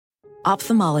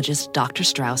Ophthalmologist Dr.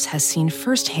 Strauss has seen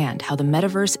firsthand how the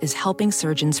metaverse is helping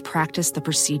surgeons practice the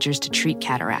procedures to treat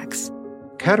cataracts.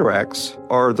 Cataracts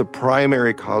are the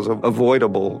primary cause of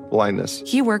avoidable blindness.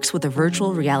 He works with a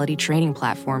virtual reality training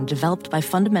platform developed by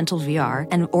Fundamental VR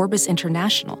and Orbis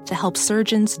International to help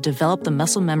surgeons develop the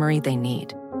muscle memory they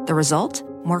need. The result?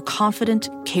 More confident,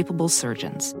 capable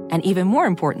surgeons. And even more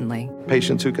importantly,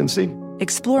 patients who can see.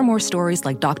 Explore more stories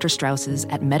like Dr. Strauss's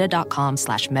at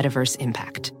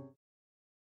meta.com/metaverseimpact.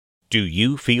 Do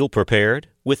you feel prepared?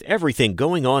 With everything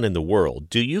going on in the world,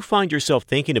 do you find yourself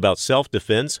thinking about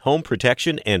self-defense, home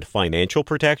protection, and financial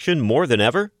protection more than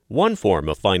ever? One form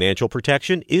of financial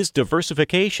protection is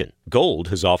diversification. Gold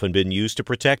has often been used to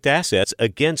protect assets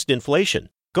against inflation.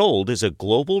 Gold is a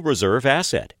global reserve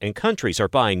asset, and countries are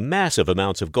buying massive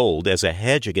amounts of gold as a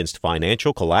hedge against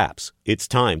financial collapse. It's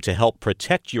time to help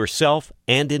protect yourself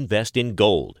and invest in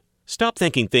gold. Stop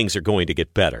thinking things are going to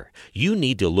get better. You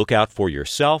need to look out for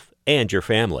yourself and your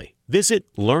family. Visit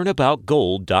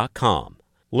learnaboutgold.com.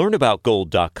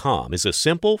 Learnaboutgold.com is a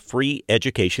simple, free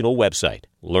educational website.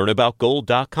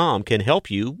 Learnaboutgold.com can help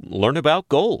you learn about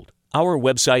gold. Our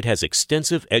website has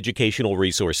extensive educational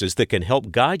resources that can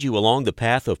help guide you along the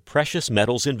path of precious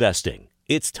metals investing.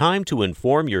 It's time to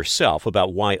inform yourself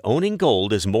about why owning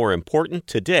gold is more important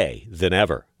today than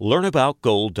ever.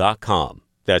 Learnaboutgold.com.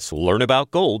 That's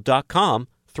learnaboutgold.com.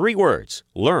 3 words.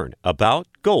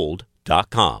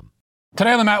 Learnaboutgold.com.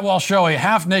 Today on the Matt Walsh Show, a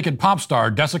half-naked pop star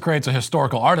desecrates a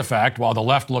historical artifact while the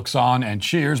left looks on and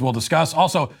cheers. We'll discuss.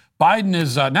 Also, Biden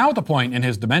is now at the point in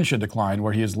his dementia decline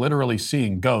where he is literally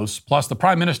seeing ghosts. Plus, the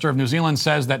Prime Minister of New Zealand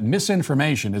says that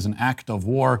misinformation is an act of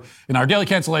war. In our daily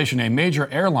cancellation, a major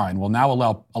airline will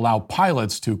now allow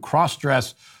pilots to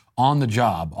cross-dress on the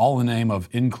job, all in the name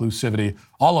of inclusivity.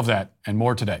 All of that and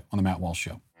more today on the Matt Walsh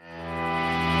Show.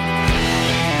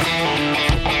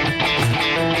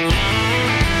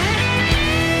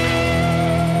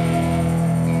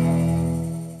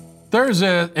 There's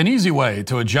an easy way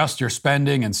to adjust your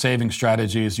spending and saving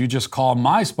strategies. You just call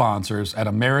my sponsors at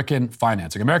American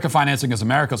Financing. American Financing is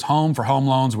America's home for home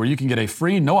loans, where you can get a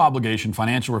free, no-obligation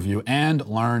financial review and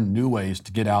learn new ways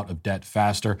to get out of debt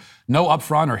faster. No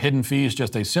upfront or hidden fees,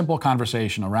 just a simple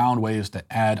conversation around ways to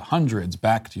add hundreds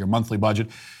back to your monthly budget.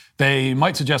 They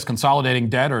might suggest consolidating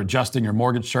debt or adjusting your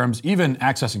mortgage terms, even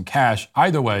accessing cash.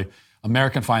 Either way,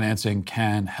 American Financing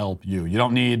can help you. You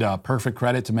don't need perfect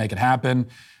credit to make it happen.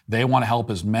 They want to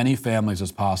help as many families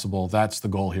as possible. That's the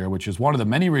goal here, which is one of the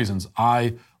many reasons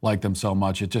I like them so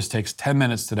much. It just takes 10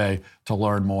 minutes today to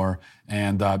learn more,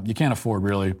 and you can't afford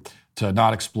really to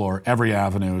not explore every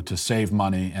avenue to save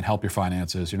money and help your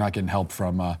finances. You're not getting help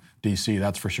from DC,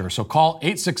 that's for sure. So call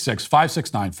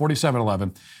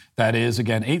 866-569-4711. That is,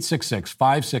 again,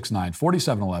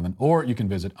 866-569-4711, or you can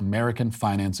visit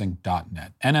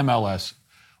AmericanFinancing.net. NMLS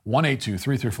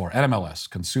 182334, NMLS,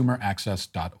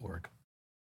 consumeraccess.org.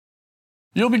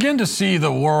 You'll begin to see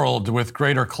the world with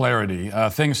greater clarity.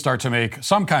 Things start to make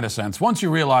some kind of sense once you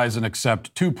realize and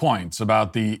accept 2 points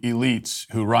about the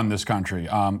elites who run this country,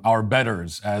 our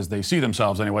betters, as they see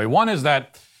themselves anyway. One is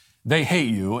that they hate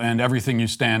you and everything you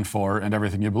stand for and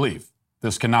everything you believe.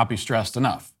 This cannot be stressed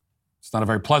enough. It's not a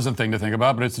very pleasant thing to think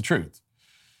about, but it's the truth.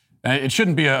 And it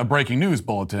shouldn't be a breaking news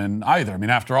bulletin either. I mean,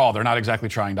 after all, they're not exactly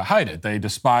trying to hide it. They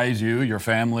despise you, your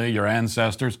family, your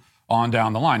ancestors, on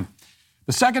down the line.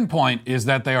 The second point is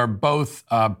that they are both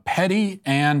petty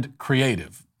and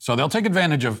creative. So they'll take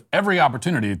advantage of every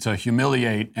opportunity to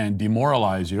humiliate and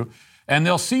demoralize you, and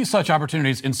they'll see such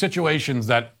opportunities in situations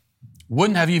that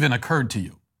wouldn't have even occurred to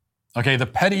you. Okay, the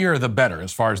pettier, the better,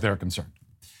 as far as they're concerned.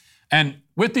 And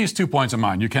with these 2 points in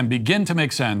mind, you can begin to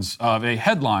make sense of a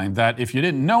headline that, if you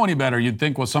didn't know any better, you'd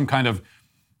think was some kind of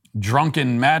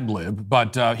drunken Mad Lib.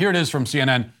 But here it is from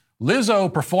CNN.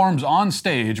 Lizzo performs on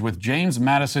stage with James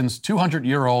Madison's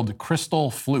 200-year-old crystal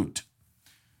flute.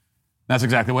 That's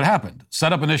exactly what happened.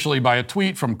 Set up initially by a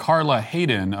tweet from Carla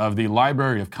Hayden of the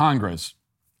Library of Congress.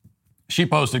 She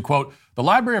posted, quote, "The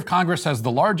Library of Congress has the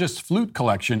largest flute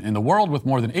collection in the world with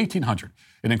more than 1,800.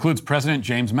 It includes President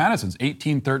James Madison's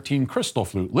 1813 crystal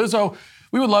flute. Lizzo,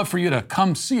 we would love for you to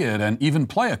come see it and even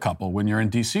play a couple when you're in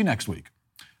D.C. next week.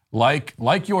 Like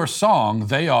your song,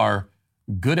 they are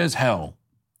good as hell.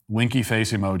 Winky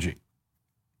face emoji."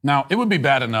 Now, it would be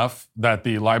bad enough that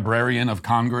the Librarian of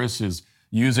Congress is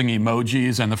using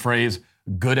emojis and the phrase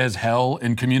good as hell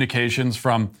in communications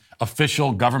from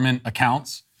official government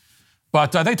accounts.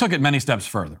 But they took it many steps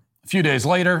further. A few days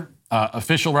later,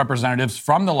 official representatives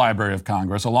from the Library of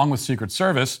Congress, along with Secret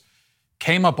Service,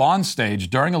 came up on stage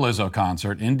during a Lizzo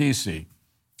concert in D.C.,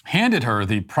 handed her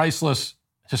the priceless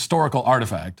historical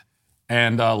artifact,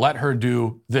 and let her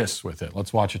do this with it.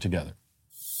 Let's watch it together.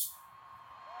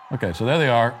 Okay, so there they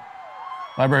are.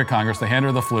 Library of Congress. They hand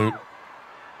her the flute.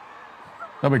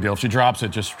 No big deal. If she drops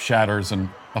it, just shatters and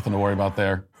nothing to worry about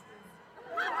there.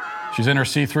 She's in her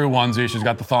see-through onesie. She's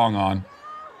got the thong on.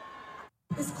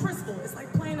 It's crystal. It's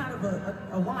like playing out of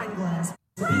a wine glass.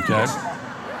 Okay.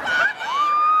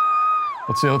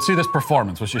 Let's see this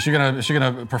performance. Is she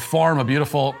gonna perform a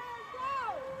beautiful?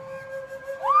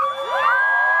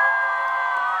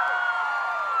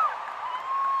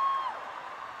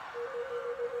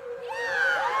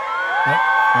 Yep.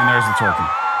 And there's the twerking.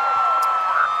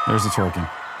 There's the twerking.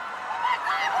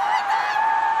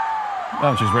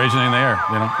 Oh, she's raising it in the air.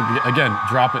 You know, again,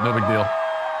 drop it, no big deal.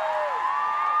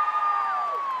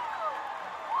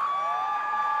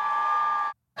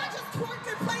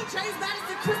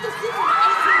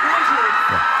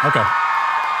 Okay.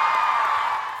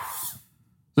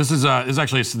 This is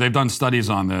actually, they've done studies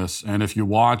on this, and if you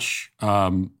watch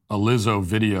a Lizzo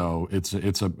video, it's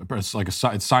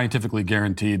scientifically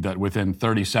guaranteed that within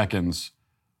 30 seconds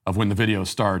of when the video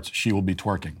starts, she will be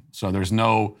twerking. So there is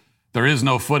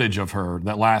no footage of her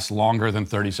that lasts longer than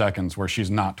 30 seconds where she's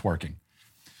not twerking.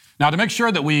 Now, to make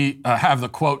sure that we have the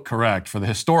quote correct for the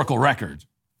historical record,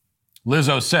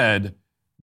 Lizzo said,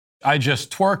 "I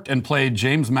just twerked and played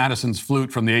James Madison's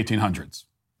flute from the 1800s.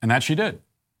 And that she did.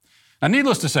 Now,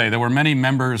 needless to say, there were many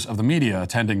members of the media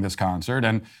attending this concert,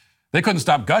 and they couldn't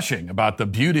stop gushing about the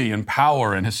beauty and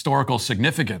power and historical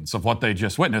significance of what they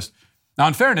just witnessed. Now,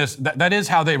 in fairness, that is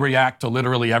how they react to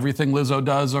literally everything Lizzo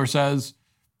does or says.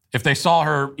 If they saw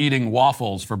her eating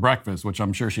waffles for breakfast, which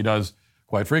I'm sure she does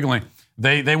quite frequently,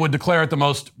 they would declare it the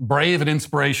most brave and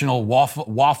inspirational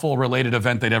waffle-related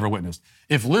event they'd ever witnessed.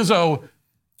 If Lizzo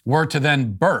were to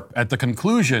then burp at the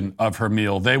conclusion of her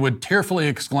meal, they would tearfully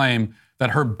exclaim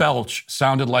that her belch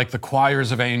sounded like the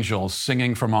choirs of angels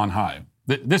singing from on high.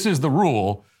 This is the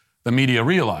rule the media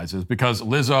realizes, because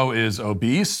Lizzo is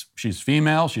obese, she's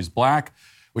female, she's black,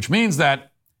 which means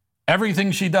that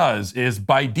everything she does is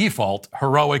by default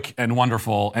heroic and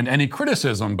wonderful, and any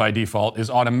criticism by default is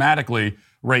automatically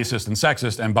racist and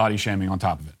sexist and body shaming on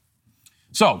top of it.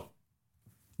 So,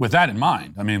 with that in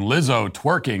mind, I mean, Lizzo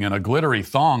twerking in a glittery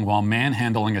thong while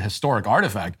manhandling a historic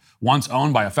artifact once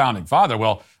owned by a founding father,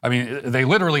 well, I mean, they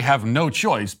literally have no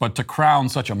choice but to crown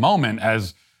such a moment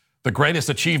as the greatest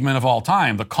achievement of all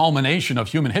time, the culmination of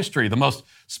human history, the most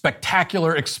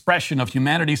spectacular expression of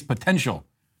humanity's potential.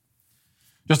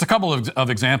 Just a couple of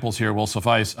examples here will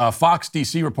suffice. Fox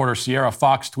DC reporter Sierra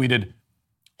Fox tweeted,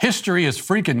 "History is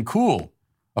freaking cool.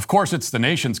 Of course, it's the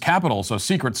nation's capital, so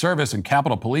Secret Service and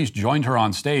Capitol Police joined her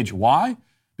on stage. Why?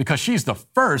 Because she's the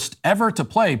first ever to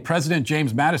play President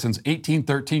James Madison's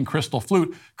 1813 crystal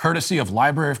flute, courtesy of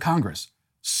Library of Congress.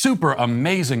 Super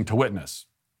amazing to witness."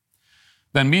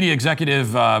 Then media executive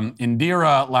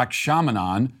Indira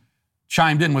Lakshmanan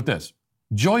chimed in with this.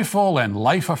 "Joyful and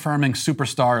life-affirming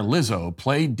superstar Lizzo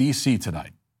played DC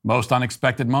tonight. Most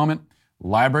unexpected moment,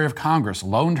 Library of Congress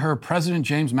loaned her President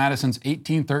James Madison's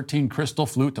 1813 crystal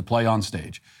flute to play on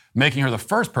stage, making her the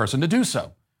first person to do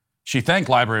so. She thanked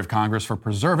Library of Congress for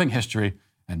preserving history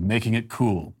and making it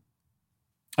cool."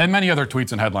 And many other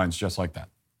tweets and headlines just like that.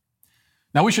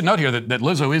 Now, we should note here that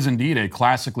Lizzo is indeed a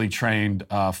classically trained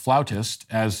flautist,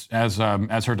 as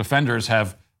her defenders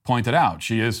have pointed out.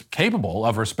 She is capable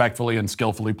of respectfully and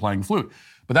skillfully playing flute.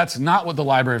 But that's not what the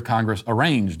Library of Congress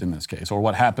arranged in this case, or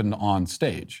what happened on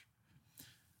stage.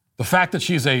 The fact that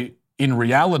she's in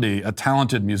reality, a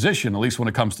talented musician, at least when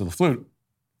it comes to the flute,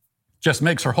 just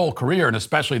makes her whole career, and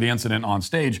especially the incident on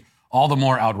stage, all the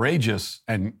more outrageous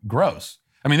and gross.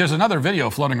 I mean, there's another video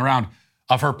floating around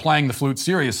of her playing the flute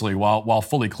seriously while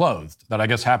fully clothed, that I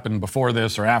guess happened before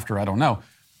this or after, I don't know.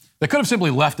 They could have simply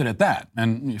left it at that,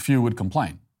 and few would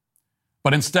complain.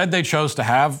 But instead, they chose to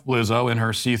have Lizzo in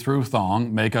her see-through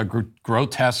thong make a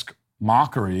grotesque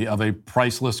mockery of a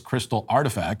priceless crystal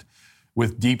artifact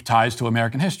with deep ties to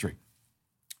American history.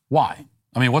 Why?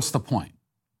 I mean, what's the point?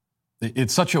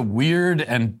 It's such a weird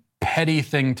and petty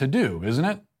thing to do, isn't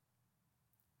it?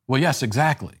 Well, yes,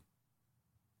 exactly.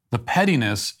 The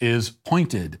pettiness is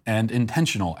pointed and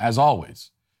intentional, as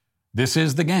always. This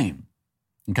is the game,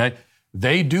 okay?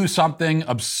 They do something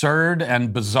absurd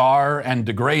and bizarre and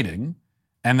degrading,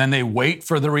 and then they wait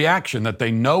for the reaction that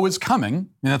they know is coming,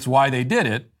 and that's why they did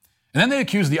it, and then they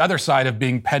accuse the other side of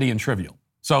being petty and trivial.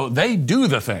 So they do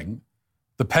the thing,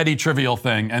 the petty, trivial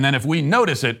thing, and then if we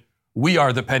notice it, we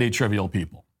are the petty, trivial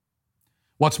people.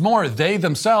 What's more, they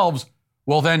themselves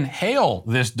will then hail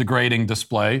this degrading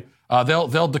display.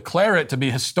 They'll declare it to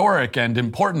be historic and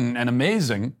important and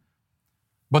amazing,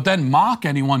 but then mock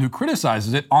anyone who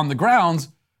criticizes it on the grounds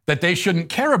that they shouldn't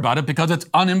care about it because it's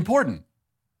unimportant.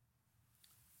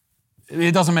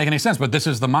 It doesn't make any sense, but this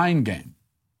is the mind game.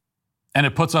 And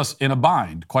it puts us in a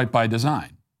bind, quite by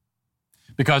design.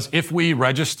 Because if we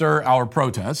register our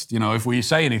protest, if we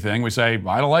say anything, we say,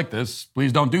 I don't like this,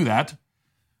 please don't do that,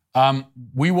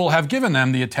 we will have given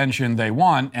them the attention they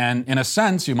want, and in a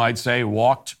sense, you might say,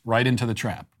 walked right into the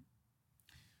trap.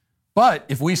 But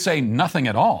if we say nothing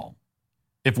at all,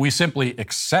 if we simply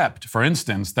accept, for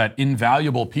instance, that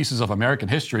invaluable pieces of American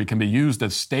history can be used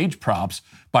as stage props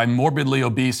by morbidly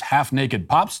obese, half-naked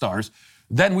pop stars,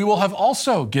 then we will have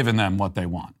also given them what they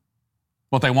want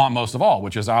most of all,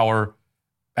 which is our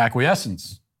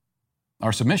acquiescence,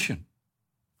 our submission.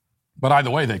 But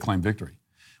either way, they claim victory,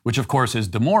 which of course is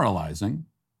demoralizing.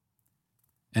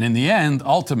 And in the end,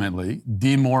 ultimately,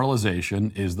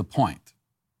 demoralization is the point.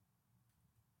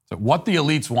 So what the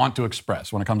elites want to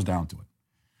express when it comes down to it,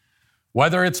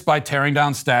 whether it's by tearing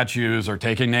down statues or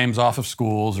taking names off of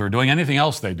schools or doing anything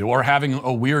else they do, or having a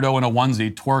weirdo in a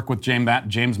onesie twerk with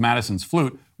James Madison's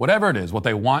flute, whatever it is, what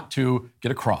they want to get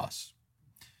across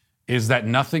is that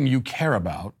nothing you care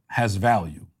about has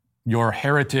value. Your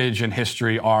heritage and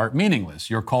history are meaningless.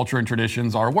 Your culture and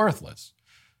traditions are worthless.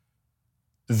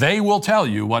 They will tell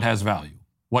you what has value,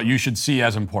 what you should see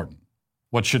as important,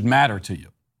 what should matter to you.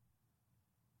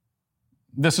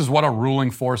 This is what a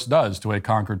ruling force does to a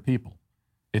conquered people.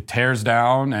 It tears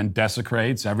down and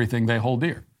desecrates everything they hold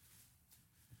dear.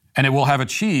 And it will have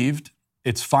achieved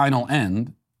its final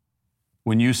end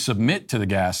when you submit to the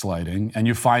gaslighting and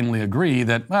you finally agree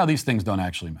that, well, these things don't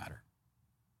actually matter.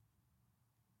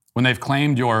 When they've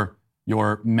claimed your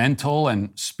mental and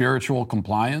spiritual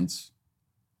compliance,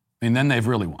 then they've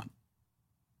really won.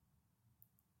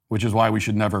 Which is why we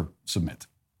should never submit.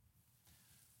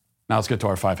 Now let's get to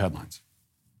our 5 headlines.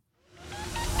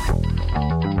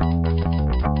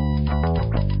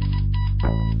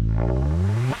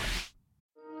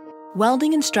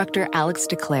 Welding instructor Alex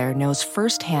DeClaire knows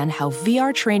firsthand how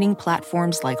VR training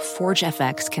platforms like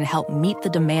ForgeFX can help meet the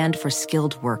demand for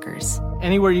skilled workers.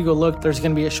 Anywhere you go look, there's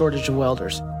going to be a shortage of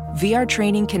welders. VR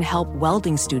training can help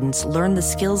welding students learn the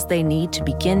skills they need to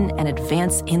begin and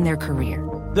advance in their career.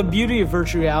 The beauty of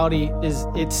virtual reality is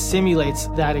it simulates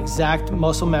that exact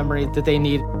muscle memory that they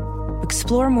need.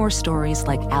 Explore more stories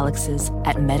like Alex's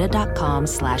at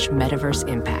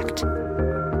meta.com/metaverseimpact.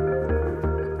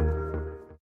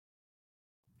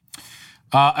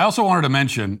 I also wanted to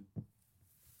mention,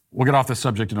 we'll get off this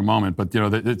subject in a moment, but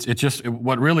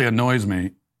what really annoys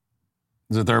me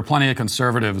is that there are plenty of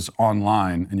conservatives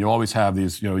online, and you always have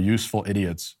these useful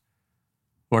idiots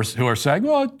who are saying,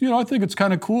 well, I think it's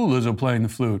kind of cool Lizzo playing the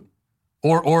flute,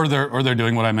 or they're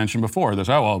doing what I mentioned before. They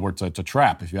say, oh well, it's a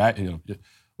trap. If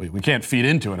we can't feed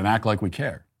into it and act like we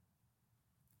care.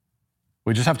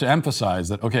 We just have to emphasize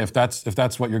that, okay, if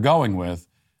that's what you're going with,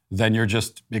 then you're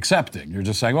just accepting. You're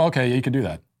just saying, well, okay, you can do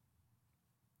that.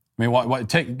 I mean,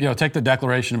 take the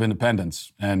Declaration of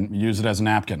Independence and use it as a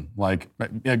napkin. Like,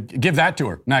 give that to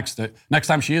her next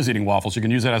time she is eating waffles. You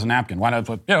can use it as a napkin. Why not?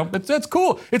 It's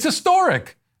cool. It's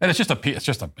historic, and it's just an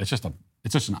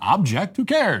object. Who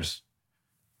cares?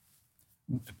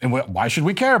 And why should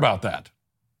we care about that?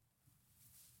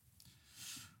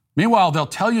 Meanwhile, they'll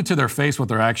tell you to their face what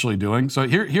they're actually doing. So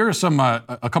here are some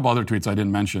a couple other tweets I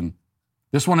didn't mention.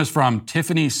 This one is from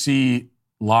Tiffany C.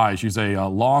 Lai. She's a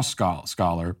law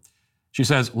scholar. She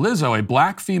says, Lizzo, a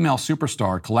black female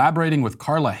superstar, collaborating with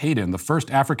Carla Hayden, the first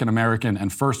African-American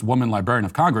and first woman librarian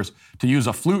of Congress, to use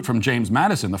a flute from James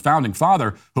Madison, the founding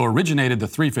father who originated the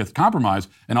Three-Fifths Compromise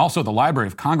and also the Library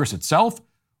of Congress itself.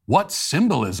 What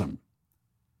symbolism?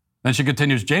 Then she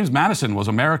continues, James Madison was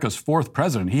America's 4th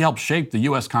president. He helped shape the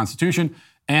U.S. Constitution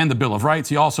and the Bill of Rights.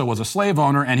 He also was a slave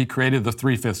owner, and he created the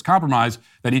Three-Fifths Compromise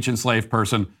that each enslaved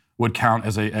person would count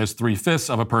as 3/5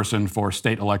 of a person for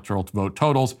state electoral vote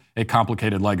totals, a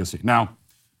complicated legacy. Now,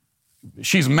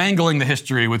 she's mangling the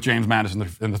history with James Madison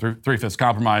and the Three-Fifths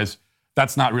Compromise.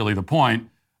 That's not really the point.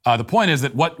 The point is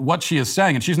that what she is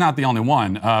saying, and she's not the only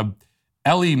one,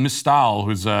 Elie Mystal,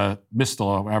 who's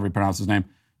Mystal, however you pronounce his name,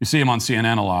 you see him on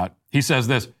CNN a lot. He says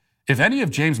this, if any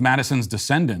of James Madison's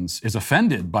descendants is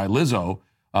offended by Lizzo,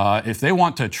 if they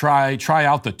want to try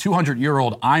out the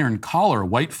 200-year-old iron collar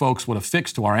white folks would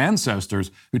affix to our ancestors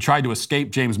who tried to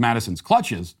escape James Madison's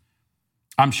clutches,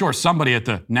 I'm sure somebody at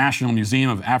the National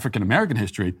Museum of African American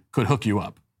History could hook you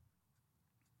up.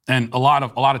 And a lot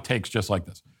of takes just like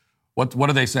this. What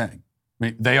are they saying? I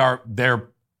mean, they're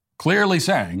clearly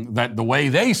saying that the way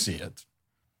they see it,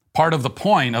 part of the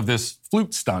point of this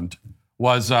flute stunt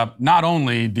was not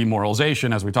only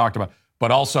demoralization, as we talked about, but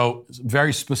also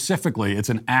very specifically, it's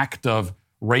an act of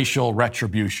racial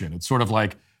retribution. It's sort of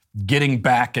like getting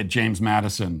back at James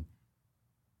Madison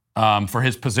for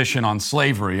his position on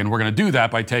slavery, and we're going to do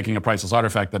that by taking a priceless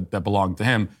artifact that belonged to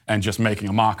him and just making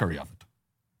a mockery of it.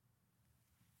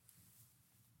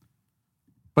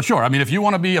 But sure, I mean, if you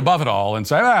want to be above it all and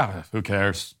say, who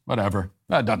cares, whatever,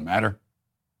 it doesn't matter,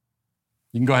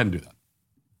 you can go ahead and do that.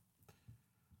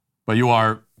 But you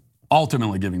are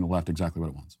ultimately giving the left exactly what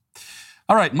it wants.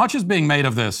 All right, much is being made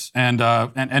of this, and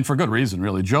for good reason,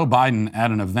 really. Joe Biden,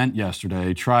 at an event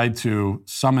yesterday, tried to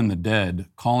summon the dead,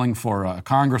 calling for a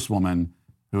congresswoman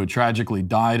who had tragically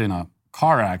died in a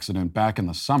car accident back in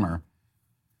the summer.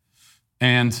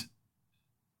 And,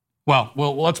 well,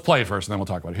 let's play it first, and then we'll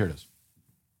talk about it. Here it is.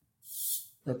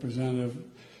 Representative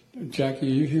Jackie,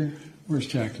 are you here? Where's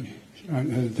Jackie? I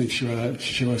didn't think she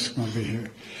was going to be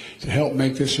here to help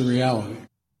make this a reality.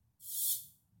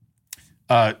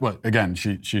 Well, again,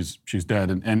 she's dead,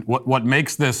 and what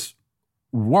makes this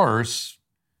worse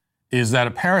is that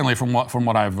apparently, from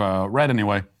what I've read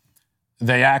anyway,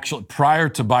 they actually, prior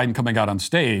to Biden coming out on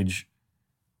stage,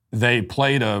 they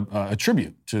played a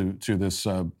tribute to this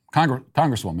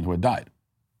congresswoman who had died,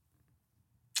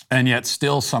 and yet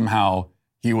still somehow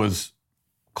he was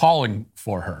calling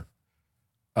for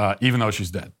her, even though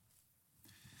she's dead.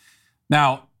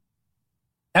 Now,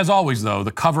 as always, though,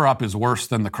 the cover-up is worse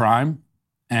than the crime.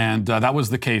 And that was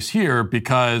the case here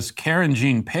because Karen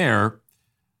Jean-Pierre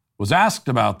was asked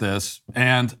about this.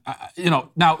 And,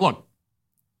 now look,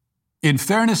 in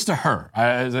fairness to her,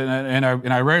 and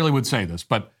I rarely would say this,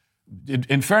 but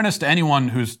in fairness to anyone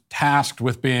who's tasked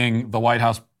with being the White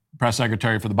House press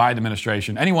secretary for the Biden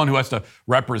administration, anyone who has to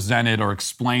represent it or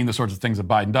explain the sorts of things that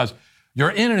Biden does, you're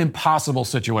in an impossible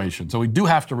situation. So we do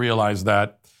have to realize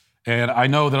that. And I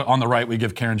know that on the right, we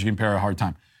give Karen Jean-Pierre a hard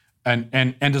time,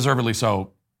 and deservedly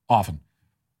so often.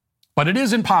 But it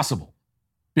is impossible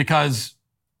because,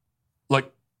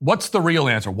 what's the real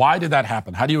answer? Why did that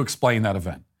happen? How do you explain that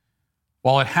event?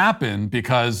 Well, it happened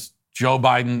because Joe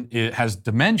Biden has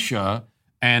dementia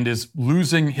and is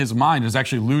losing his mind, is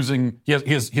actually losing, he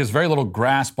has very little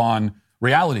grasp on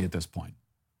reality at this point.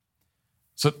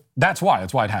 So that's why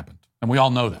it happened. And we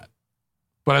all know that.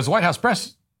 But as White House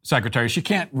press secretary, she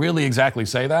can't really exactly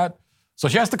say that. So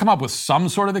she has to come up with some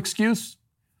sort of excuse.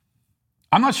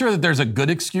 I'm not sure that there's a good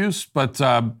excuse, but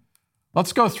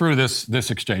let's go through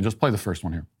this exchange. Let's play the first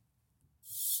one here.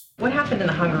 What happened in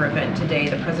the hunger event today?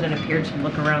 The president appeared to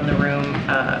look around the room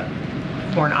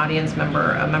for an audience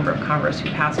member, a member of Congress who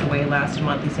passed away last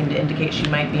month. He seemed to indicate she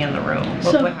might be in the room.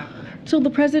 What happened there? So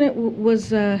the president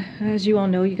was, as you all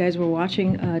know, you guys were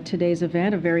watching today's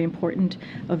event, a very important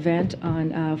event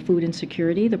on food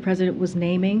insecurity. The president was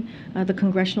naming the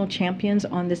congressional champions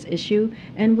on this issue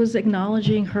and was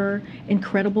acknowledging her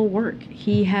incredible work.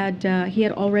 He had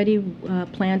already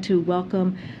planned to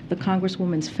welcome the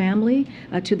Congresswoman's family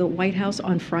to the White House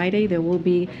on Friday. There will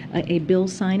be a bill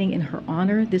signing in her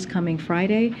honor this coming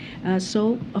Friday.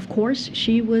 So, of course,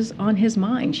 she was on his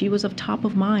mind. She was of top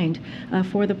of mind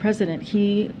for the president.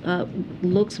 He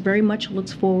very much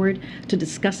looks forward to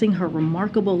discussing her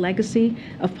remarkable legacy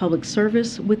of public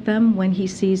service with them when he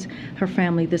sees her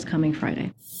family this coming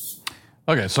Friday.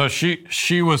 Okay, so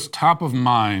she was top of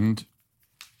mind,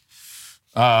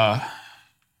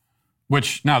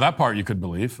 which now that part you could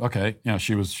believe. Okay,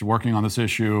 she was working on this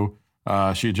issue.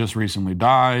 She had just recently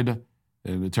died,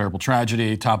 a terrible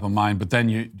tragedy, top of mind. But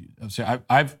then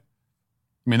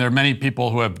there are many people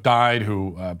who have died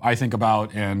who I think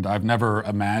about, and I've never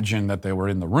imagined that they were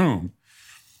in the room.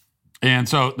 And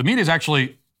so the media is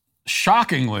actually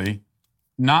shockingly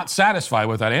not satisfied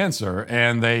with that answer.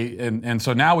 And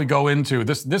so now we go into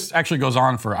this. This actually goes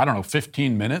on for,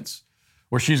 15 minutes,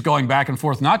 where she's going back and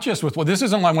forth, not just with, this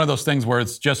isn't like one of those things where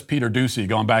it's just Peter Doocy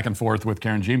going back and forth with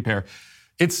Karen Jean-Pierre.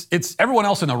 It's everyone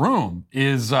else in the room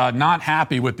is not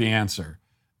happy with the answer.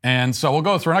 And so we'll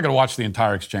go through, I'm not going to watch the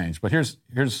entire exchange, but here's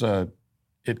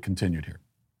it continued here.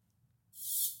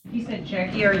 He said,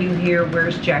 Jackie, are you here?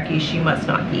 Where's Jackie? She must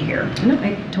not be here. No,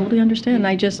 I totally understand.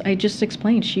 I just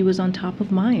explained she was on top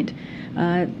of mind.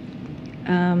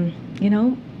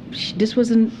 This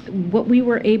wasn't what we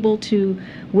were able to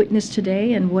witness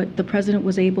today, and what the president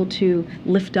was able to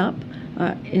lift up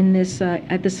in this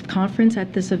at this conference,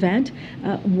 at this event,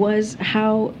 was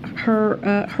how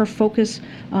her focus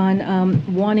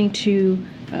on wanting to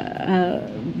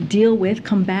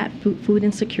combat food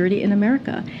insecurity in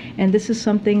America. And this is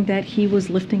something that he was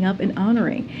lifting up and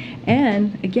honoring.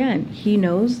 And again, he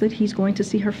knows that he's going to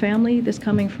see her family this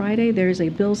coming Friday. There's a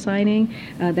bill signing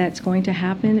that's going to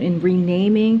happen in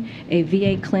renaming a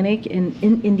VA clinic in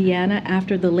Indiana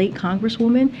after the late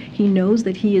Congresswoman. He knows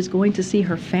that he is going to see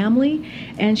her family,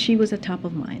 and she was at top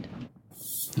of mind.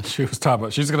 She was talking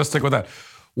about, she's going to stick with that.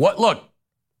 What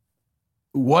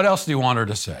else do you want her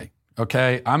to say?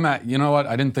 Okay, you know what?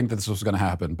 I didn't think that this was going to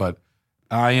happen, but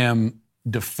I am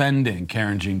defending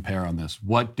Karen Jean-Pierre on this.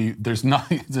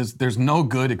 There's no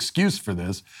good excuse for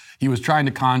this. He was trying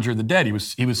to conjure the dead. He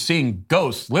was seeing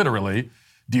ghosts, literally.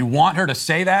 Do you want her to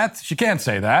say that? She can't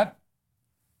say that.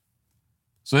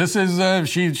 So this is,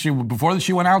 she before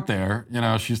she went out there,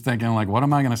 she's thinking like, what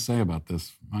am I going to say about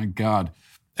this? My God.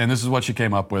 And this is what she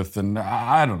came up with. And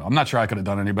I don't know. I'm not sure I could have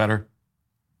done any better.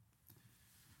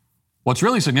 What's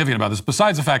really significant about this,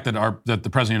 besides the fact that the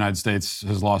President of the United States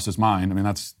has lost his mind, I mean,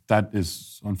 that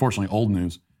is unfortunately old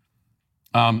news.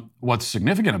 What's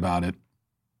significant about it,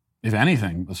 if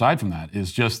anything, aside from that,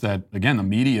 is just that, again, the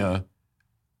media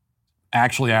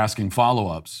actually asking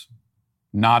follow-ups,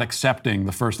 not accepting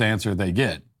the first answer they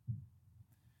get,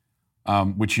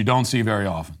 which you don't see very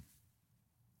often.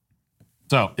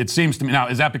 So it seems to me, now,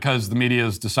 is that because the media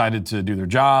has decided to do their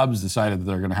jobs, decided that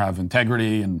they're going to have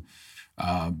integrity and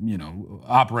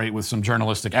operate with some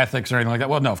journalistic ethics or anything like that?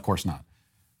 Well, no, of course not.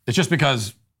 It's just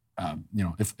because,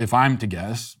 if I'm to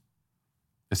guess,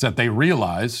 it's that they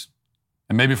realize,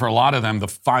 and maybe for a lot of them, the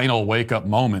final wake-up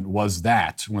moment was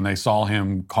that when they saw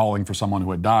him calling for someone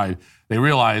who had died, they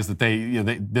realized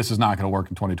that this is not going to work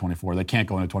in 2024. They can't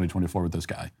go into 2024 with this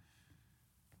guy.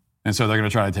 And so they're going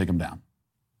to try to take him down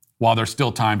while there's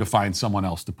still time to find someone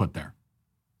else to put there.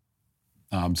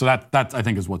 So that I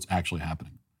think is what's actually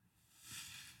happening.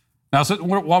 Now, so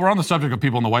while we're on the subject of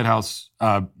people in the White House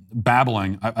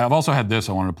babbling, I've also had this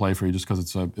I wanted to play for you just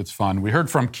because it's fun. We heard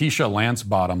from Keisha Lance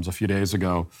Bottoms a few days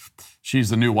ago. She's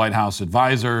the new White House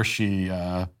advisor. She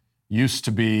used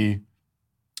to be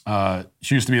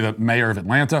the mayor of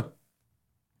Atlanta,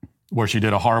 where she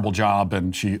did a horrible job,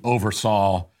 and she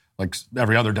oversaw, like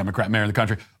every other Democrat mayor in the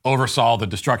country, oversaw the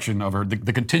destruction of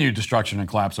the continued destruction and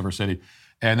collapse of her city.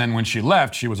 And then when she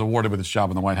left, she was awarded with this job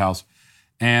in the White House.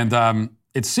 And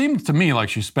it seemed to me like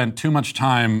she spent too much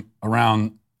time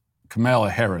around Kamala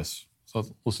Harris. So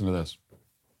let's listen to this.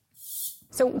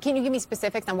 So can you give me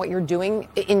specifics on what you're doing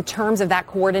in terms of that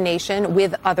coordination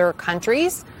with other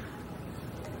countries?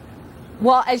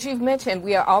 Well, as you've mentioned,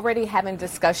 we are already having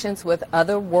discussions with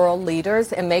other world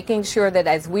leaders and making sure that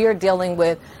as we are dealing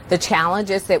with the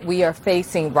challenges that we are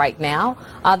facing right now,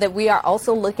 that we are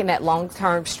also looking at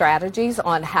long-term strategies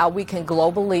on how we can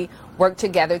globally work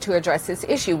together to address this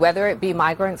issue, whether it be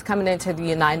migrants coming into the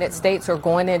United States or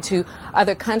going into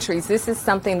other countries. This is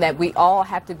something that we all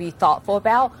have to be thoughtful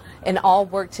about and all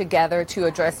work together to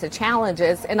address the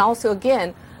challenges. And also,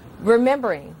 again,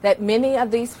 remembering that many of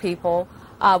these people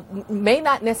may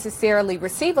not necessarily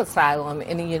receive asylum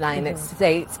in the United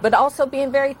States, but also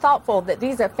being very thoughtful that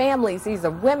these are families, these are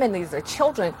women, these are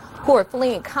children who are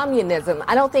fleeing communism.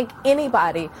 I don't think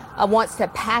anybody wants to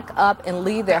pack up and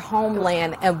leave their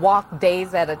homeland and walk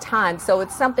days at a time. So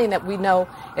it's something that we know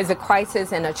is a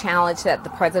crisis and a challenge that the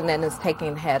president is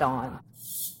taking head on.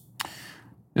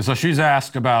 Yeah, so she's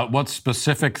asked about what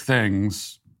specific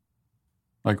things,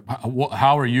 like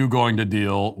how are you going to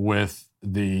deal with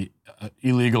the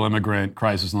illegal immigrant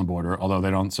crisis on the border, although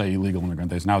they don't say illegal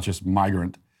immigrant, now it's just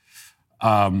migrant.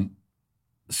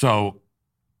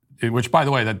 Which, by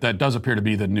the way, that does appear to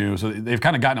be the new. So they've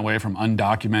kind of gotten away from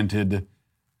undocumented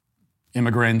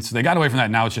immigrants. They got away from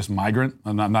that. Now it's just migrant.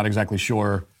 I'm not exactly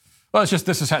sure. Well, it's just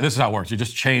this is how it works. You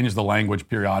just change the language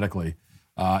periodically,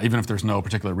 even if there's no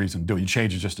particular reason to do it. You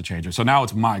change it just to change it. So now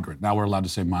it's migrant. Now we're allowed to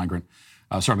say migrant.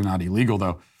 Certainly not illegal,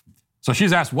 though. So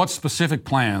she's asked, what specific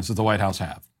plans does the White House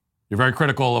have? You're very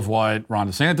critical of what Ron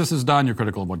DeSantis has done. You're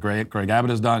critical of what Greg Abbott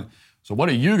has done. So what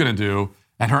are you going to do?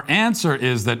 And her answer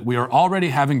is that we are already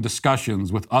having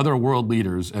discussions with other world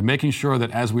leaders and making sure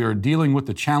that as we are dealing with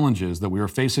the challenges that we are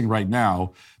facing right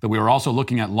now, that we are also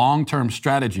looking at long-term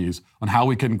strategies on how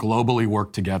we can globally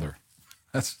work together.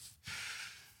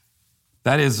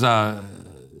 That is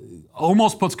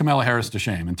almost puts Kamala Harris to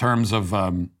shame in terms of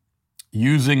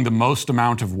using the most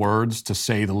amount of words to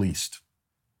say the least.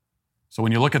 So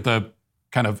when you look at the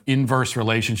kind of inverse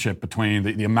relationship between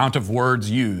the amount of words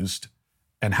used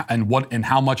and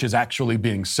how much is actually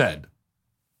being said,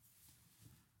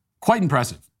 quite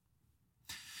impressive.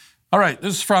 All right,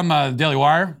 this is from Daily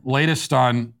Wire, latest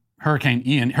on Hurricane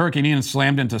Ian. Hurricane Ian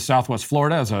slammed into southwest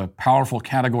Florida as a powerful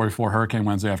Category 4 hurricane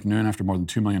Wednesday afternoon after more than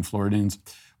 2 million Floridians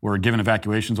were given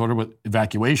evacuation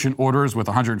orders with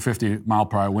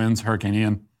 150-mile-per-hour winds. Hurricane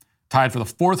Ian tied for the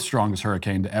fourth strongest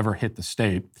hurricane to ever hit the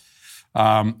state.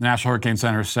 The National Hurricane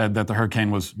Center said that the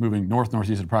hurricane was moving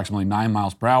north-northeast at approximately 9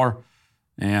 miles per hour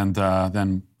and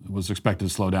then was expected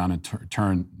to slow down and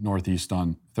turn northeast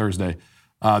on Thursday.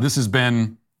 This has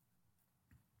been,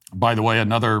 by the way,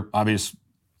 another obvious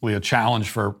a challenge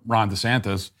for Ron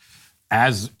DeSantis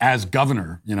as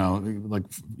governor, like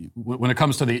when it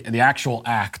comes to the actual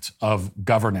act of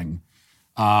governing.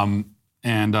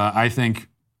 And I think,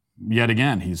 yet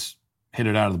again, he's hit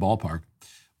it out of the ballpark.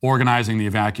 Organizing the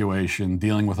evacuation,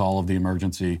 dealing with all of the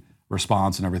emergency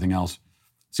response and everything else.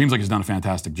 Seems like he's done a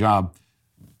fantastic job.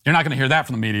 You're not going to hear that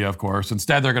from the media, of course.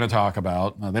 Instead, they're going to talk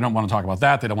about, they don't want to talk about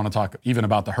that. They don't want to talk even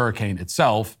about the hurricane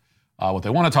itself. What they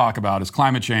want to talk about is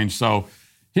climate change. So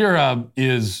here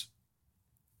is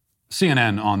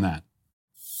CNN on that.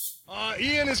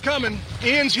 Ian is coming.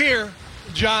 Ian's here.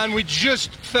 John, we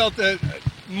just felt a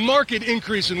marked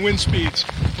increase in wind speeds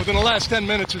within the last 10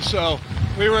 minutes or so.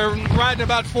 We were riding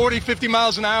about 40, 50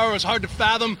 miles an hour. It was hard to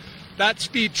fathom that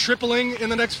speed tripling in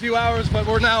the next few hours, but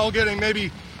we're now getting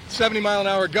maybe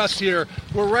 70-mile-an-hour gusts here.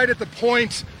 We're right at the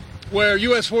point where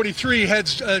US 43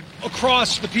 heads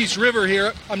across the Peace River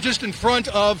here. I'm just in front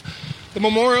of the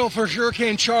memorial for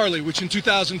Hurricane Charlie, which in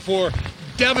 2004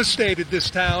 devastated this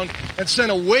town and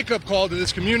sent a wake-up call to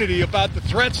this community about the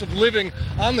threats of living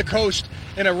on the coast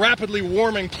in a rapidly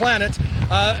warming planet.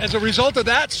 As a result of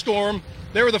that storm,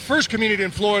 they were the first community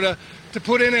in Florida to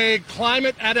put in a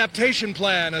climate adaptation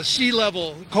plan, a sea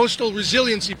level coastal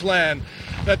resiliency plan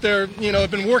that they're,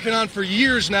 have been working on for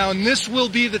years now, and this will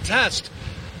be the test.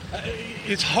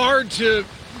 It's hard to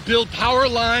build power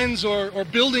lines or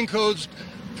building codes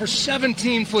for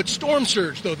 17-foot storm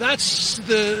surge, though. That's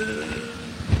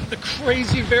the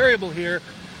crazy variable here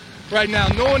right now.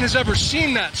 No one has ever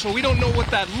seen that, so we don't know what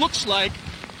that looks like,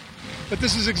 but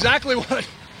this is exactly what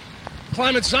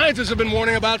climate scientists have been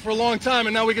warning about for a long time,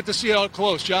 and now we get to see it up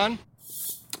close. John?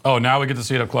 Oh, now we get to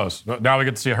see it up close. Now we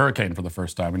get to see a hurricane for the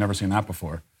first time. We've never seen that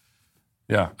before.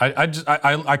 Yeah, I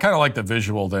kind of like the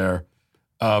visual there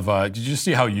of, did you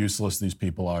see how useless these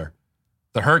people are?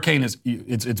 The hurricane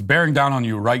it's bearing down on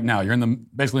you right now. You're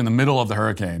basically in the middle of the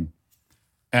hurricane,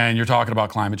 and you're talking about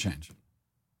climate change.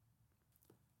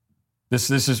 This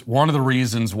is one of the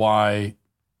reasons why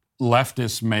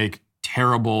leftists make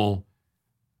terrible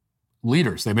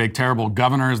leaders. They make terrible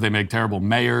governors. They make terrible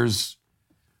mayors.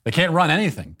 They can't run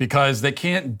anything because they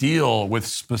can't deal with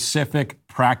specific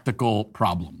practical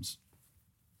problems.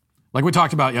 Like we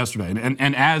talked about yesterday.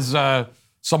 And as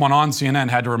someone on CNN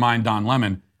had to remind Don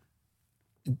Lemon,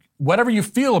 whatever you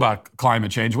feel about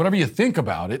climate change, whatever you think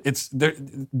about it,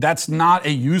 that's not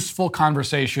a useful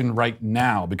conversation right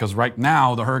now, because right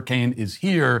now the hurricane is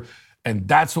here and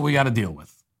that's what we got to deal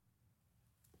with.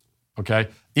 Okay?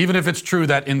 Even if it's true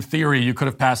that in theory you could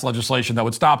have passed legislation that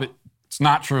would stop it, it's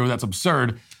not true, that's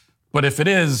absurd. But if it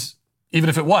is, even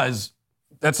if it was,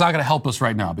 that's not going to help us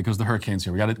right now because the hurricane's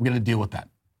here. We got to deal with that.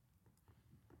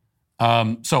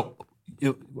 So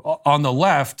on the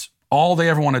left, all they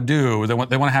ever want to do, they want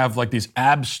to have like these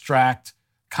abstract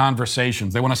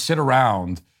conversations. They want to sit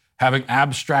around having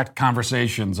abstract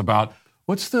conversations about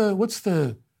what's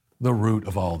the root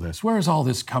of all this? Where is all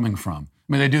this coming from?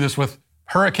 I mean, they do this with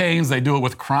hurricanes. They do it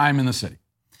with crime in the city.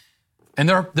 And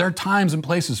there are times and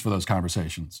places for those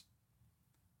conversations.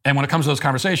 And when it comes to those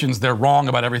conversations, they're wrong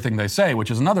about everything they say,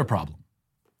 which is another problem.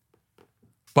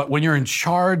 But when you're in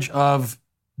charge of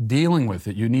dealing with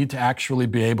it, you need to actually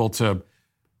be able to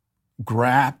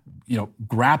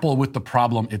grapple with the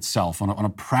problem itself on a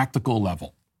practical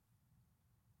level.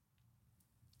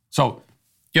 So,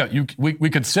 yeah, we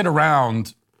could sit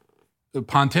around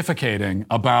pontificating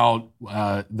about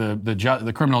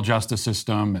the criminal justice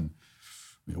system and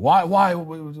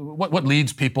what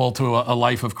leads people to a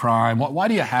life of crime. Why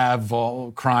do you have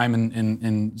crime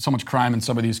in so much crime in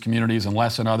some of these communities and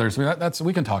less in others? I mean,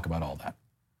 we can talk about all that.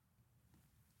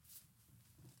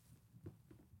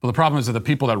 But the problem is that the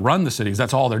people that run the cities,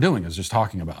 that's all they're doing is just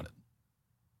talking about it.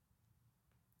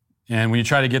 And when you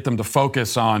try to get them to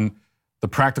focus on the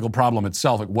practical problem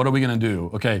itself, like what are we going to do?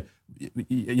 Okay,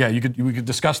 yeah, we could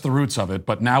discuss the roots of it,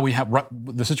 but now we have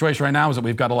the situation right now is that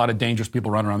we've got a lot of dangerous people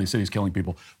running around these cities killing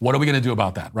people. What are we going to do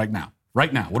about that right now?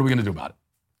 Right now, what are we going to do about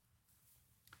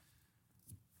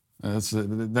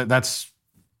it?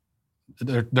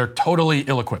 They're totally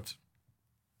ill-equipped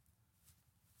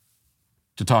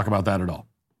to talk about that at all.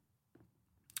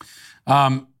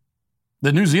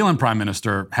 The New Zealand Prime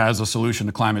Minister has a solution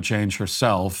to climate change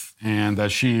herself, and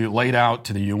as she laid out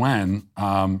to the UN,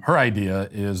 her idea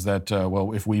is that,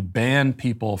 if we ban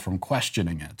people from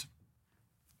questioning it,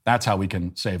 that's how we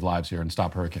can save lives here and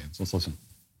stop hurricanes. Let's listen.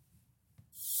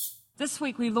 This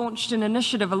week we launched an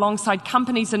initiative alongside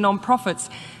companies and nonprofits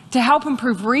to help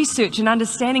improve research and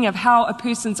understanding of how a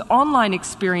person's online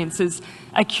experiences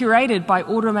are curated by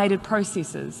automated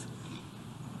processes.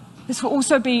 This will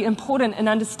also be important in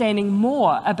understanding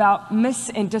more about mis-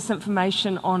 and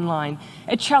disinformation online,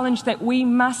 a challenge that we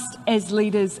must, as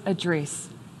leaders, address.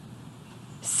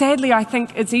 Sadly, I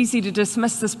think it's easy to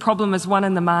dismiss this problem as one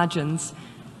in the margins.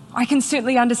 I can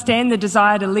certainly understand the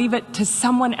desire to leave it to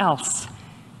someone else.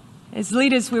 As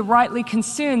leaders, we're rightly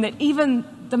concerned that even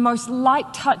the most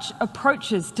light-touch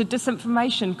approaches to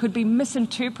disinformation could be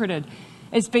misinterpreted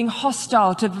as being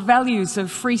hostile to the values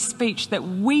of free speech that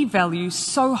we value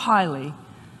so highly.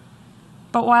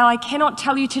 But while I cannot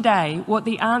tell you today what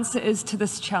the answer is to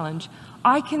this challenge,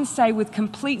 I can say with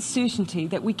complete certainty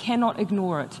that we cannot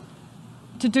ignore it.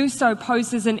 To do so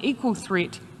poses an equal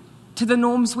threat to the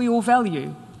norms we all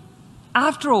value.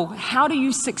 After all, how do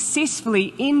you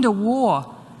successfully end a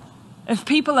war if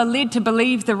people are led to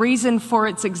believe the reason for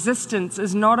its existence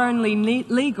is not only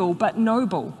legal but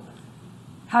noble?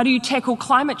 How do you tackle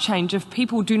climate change if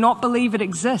people do not believe it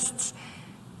exists?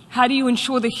 How do you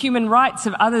ensure the human rights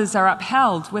of others are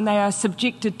upheld when they are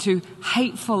subjected to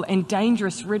hateful and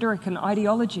dangerous rhetoric and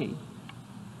ideology?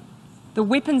 The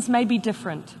weapons may be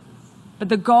different, but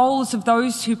the goals of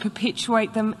those who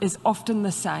perpetuate them is often the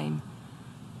same: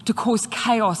 to cause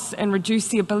chaos and reduce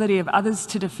the ability of others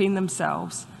to defend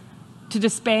themselves, to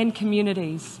disband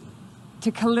communities, to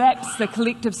collapse the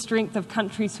collective strength of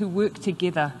countries who work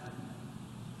together.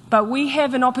 But we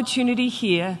have an opportunity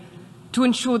here to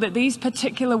ensure that these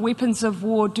particular weapons of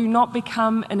war do not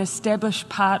become an established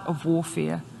part of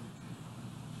warfare.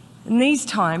 In these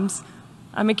times,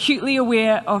 I'm acutely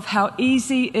aware of how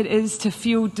easy it is to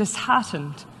feel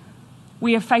disheartened.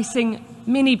 We are facing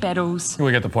many battles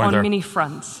we get the point on there. many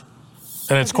fronts.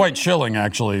 And it's quite chilling,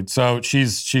 actually. So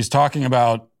she's talking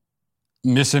about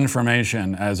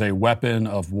misinformation as a weapon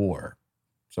of war.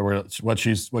 So what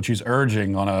she's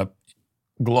urging on a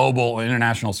global,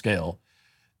 international scale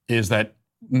is that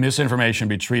misinformation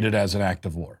be treated as an act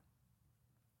of war.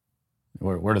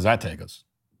 Where does that take us?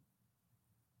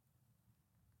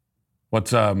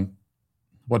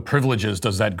 What privileges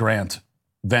does that grant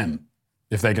them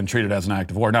if they can treat it as an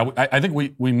act of war? Now, I think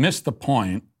we miss the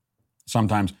point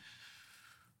sometimes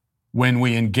when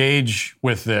we engage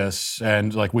with this,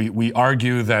 and like we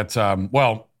argue that,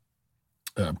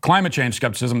 climate change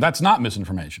skepticism, that's not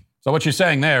misinformation. So what she's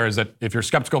saying there is that if you're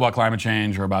skeptical about climate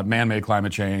change or about man-made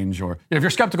climate change, or if you're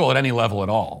skeptical at any level at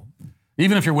all,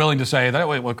 even if you're willing to say that,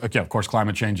 okay, of course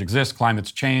climate change exists,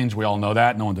 climate's change, we all know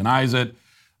that, no one denies it.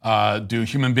 Do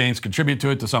human beings contribute to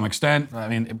it to some extent? I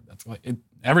mean,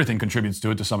 everything contributes to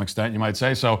it to some extent, you might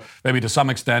say. So maybe to some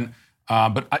extent,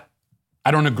 but I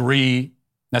don't agree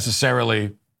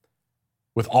necessarily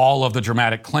with all of the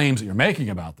dramatic claims that you're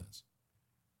making about this.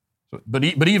 But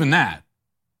even that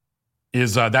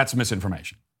is that's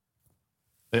misinformation.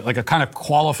 Like a kind of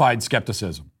qualified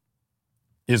skepticism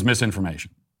is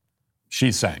misinformation.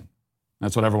 She's saying.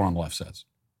 That's what everyone on the left says.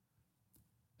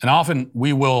 And often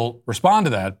we will respond to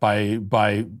that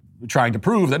by trying to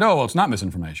prove that, no, well, it's not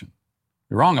misinformation.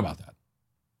 You're wrong about that.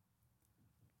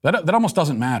 That almost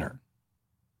doesn't matter.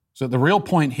 So the real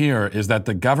point here is that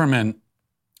the government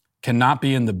cannot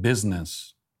be in the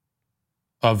business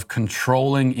of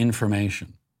controlling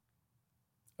information,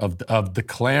 of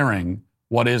declaring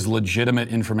what is legitimate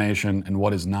information and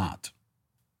what is not.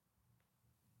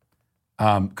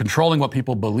 Controlling what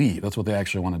people believe, that's what they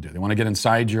actually want to do. They want to get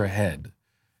inside your head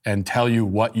and tell you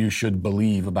what you should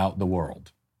believe about the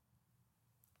world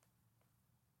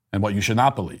and what you should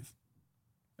not believe.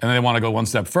 And then they want to go one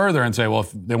step further and say, well,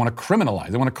 if they want to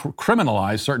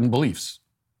criminalize certain beliefs.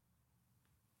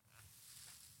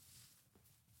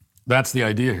 That's the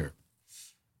idea here.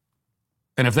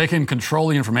 And if they can control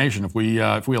the information, if we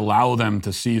allow them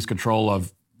to seize control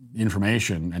of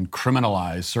information and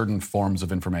criminalize certain forms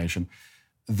of information,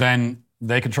 then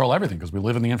they control everything because we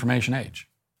live in the information age.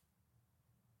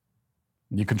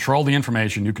 You control the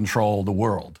information, you control the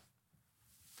world.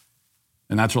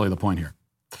 And that's really the point here.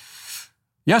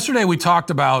 Yesterday, we talked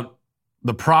about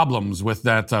the problems with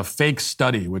that fake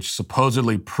study, which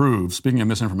supposedly proves, speaking of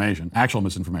misinformation, actual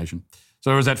misinformation. So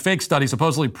there was that fake study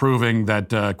supposedly proving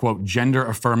that, quote,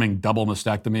 gender-affirming double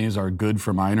mastectomies are good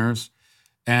for minors.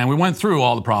 And we went through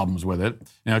all the problems with it.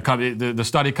 You know, the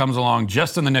study comes along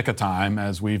just in the nick of time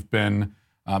as we've been,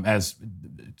 as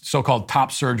so-called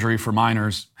top surgery for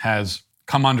minors has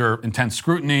come under intense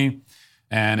scrutiny.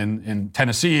 And in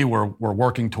Tennessee, we're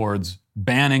working towards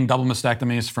banning double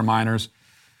mastectomies for minors.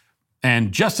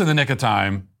 And just in the nick of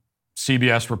time,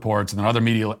 CBS reports and then other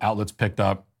media outlets picked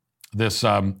up this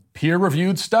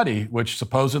peer-reviewed study, which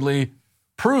supposedly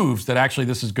proves that actually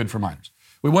this is good for minors.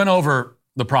 We went over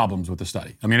the problems with the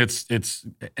study. I mean,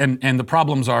 and the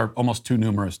problems are almost too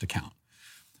numerous to count.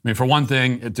 mean, for one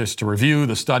thing, just to review,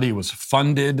 the study was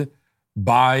funded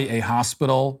by a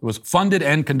hospital. It was funded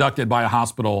and conducted by a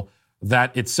hospital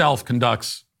that itself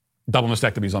conducts double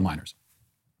mastectomies on minors.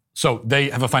 So they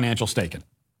have a financial stake in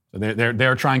it. So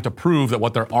they're trying to prove that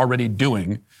what they're already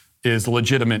doing is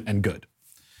legitimate and good.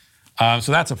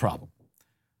 So that's a problem.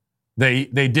 They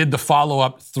did the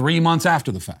follow-up 3 months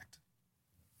after the fact,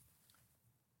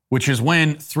 which is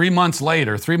when 3 months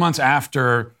later, 3 months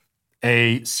after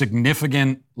a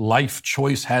significant life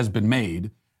choice has been made,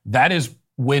 that is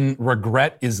when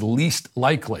regret is least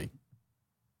likely.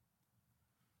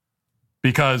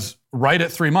 Because right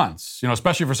at 3 months,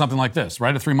 especially for something like this,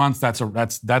 right at 3 months,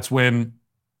 that's when,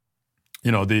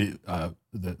 the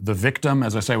victim,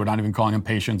 as I say, we're not even calling them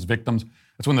patients, victims.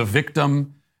 That's when the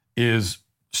victim is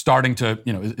starting to,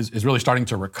 is really starting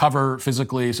to recover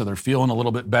physically, so they're feeling a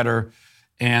little bit better,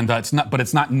 and it's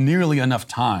not nearly enough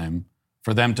time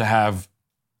for them to have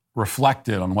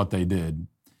reflected on what they did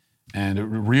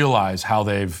and realize how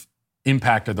they've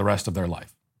impacted the rest of their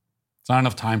life. It's not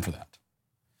enough time for that.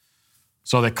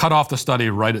 So they cut off the study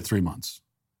right at 3 months.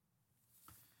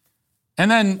 And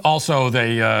then also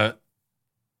they,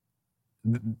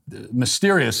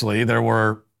 mysteriously, there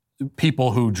were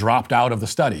people who dropped out of the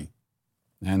study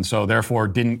and so therefore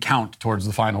didn't count towards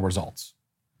the final results.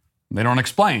 They don't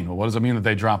explain, well, what does it mean that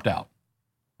they dropped out?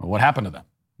 Well, what happened to them?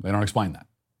 They don't explain that.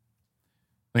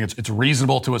 I think it's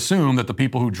reasonable to assume that the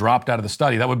people who dropped out of the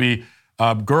study, that would be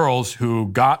girls who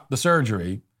got the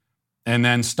surgery and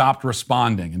then stopped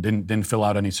responding and didn't fill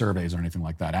out any surveys or anything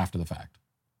like that after the fact.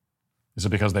 Is it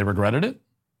because they regretted it?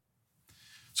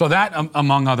 So that,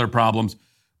 among other problems.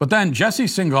 But then Jesse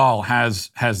Singhal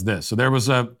has this. So there was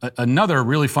another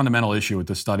really fundamental issue with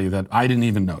this study that I didn't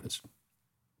even notice.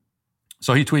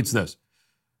 So he tweets this.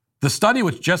 The study,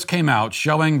 which just came out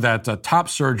showing that top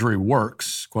surgery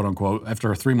works, quote unquote,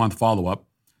 after a 3-month follow-up,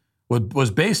 was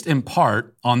based in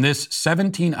part on this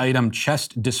 17-item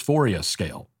chest dysphoria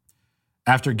scale.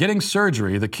 After getting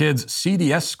surgery, the kids'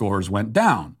 CDS scores went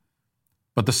down,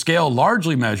 but the scale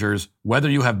largely measures whether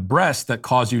you have breasts that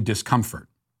cause you discomfort.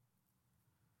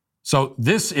 So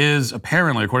this is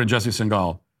apparently, according to Jesse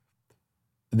Singhal,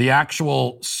 the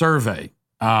actual survey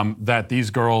that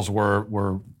these girls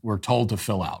were told to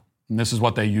fill out. And this is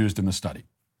what they used in the study,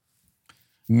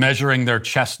 measuring their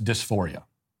chest dysphoria.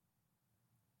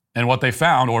 And what they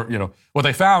found,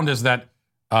 is that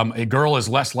a girl is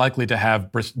less likely to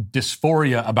have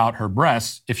dysphoria about her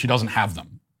breasts if she doesn't have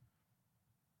them.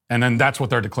 And then that's what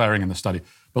they're declaring in the study.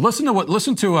 But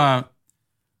listen to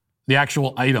the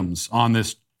actual items on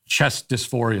this chest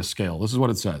dysphoria scale. This is what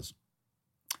it says.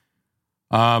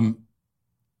 1,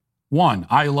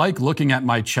 I like looking at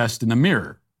my chest in the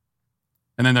mirror.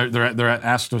 And then they're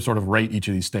asked to sort of rate each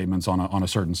of these statements on a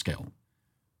certain scale.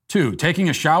 2, taking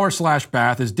a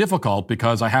shower/bath is difficult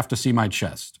because I have to see my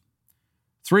chest.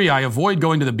 3, I avoid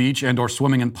going to the beach and or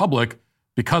swimming in public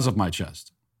because of my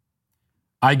chest.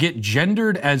 I get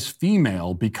gendered as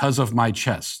female because of my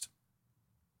chest.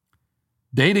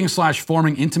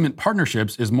 Dating/forming intimate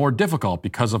partnerships is more difficult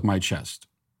because of my chest.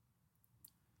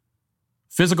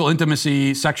 Physical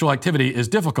intimacy, sexual activity is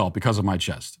difficult because of my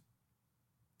chest.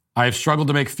 I have struggled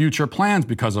to make future plans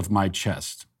because of my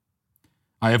chest.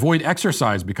 I avoid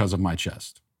exercise because of my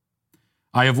chest.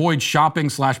 I avoid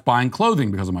shopping/buying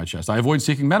clothing because of my chest. I avoid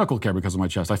seeking medical care because of my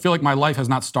chest. I feel like my life has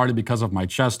not started because of my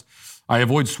chest. I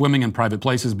avoid swimming in private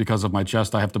places because of my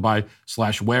chest. I have to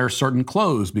buy/wear certain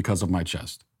clothes because of my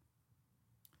chest.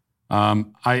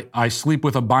 I sleep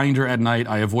with a binder at night.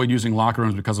 I avoid using locker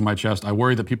rooms because of my chest. I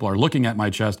worry that people are looking at my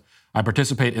chest. I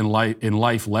participate in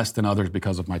life less than others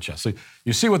because of my chest. So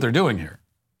you see what they're doing here.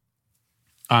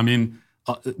 I mean,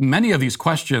 many of these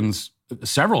questions,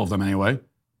 several of them anyway,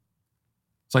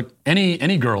 it's like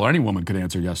any girl or any woman could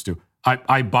answer yes to.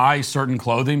 I buy certain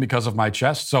clothing because of my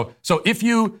chest. So if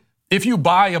you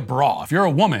buy a bra, if you're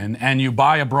a woman and you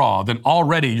buy a bra, then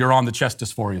already you're on the chest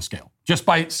dysphoria scale. Just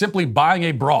by simply buying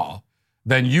a bra,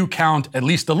 then you count at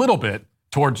least a little bit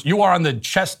towards, you are on the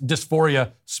chest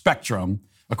dysphoria spectrum,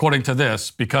 according to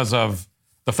this, because of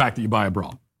the fact that you buy a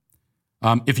bra.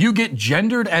 If you get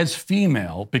gendered as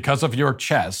female because of your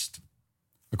chest,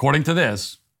 according to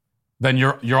this, then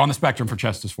you're on the spectrum for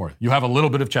chest dysphoria. You have a little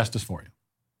bit of chest dysphoria.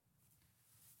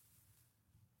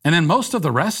 And then most of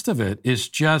the rest of it is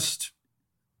just,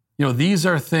 these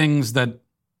are things that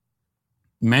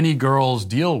many girls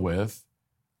deal with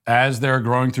as they're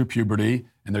growing through puberty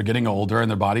and they're getting older and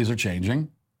their bodies are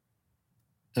changing.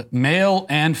 Male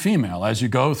and female, as you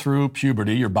go through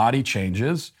puberty, your body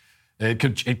changes.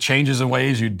 It changes in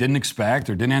ways you didn't expect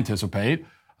or didn't anticipate.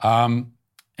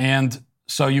 And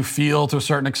so you feel, to a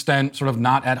certain extent, sort of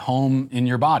not at home in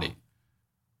your body.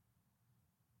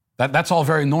 That's all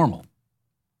very normal.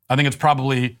 I think it's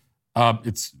probably,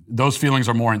 those feelings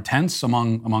are more intense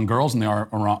among girls than they are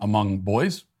among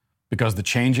boys, because the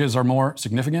changes are more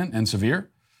significant and severe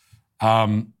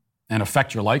and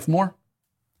affect your life more.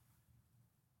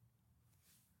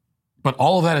 But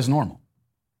all of that is normal.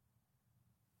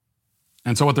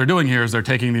 And so what they're doing here is they're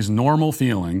taking these normal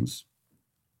feelings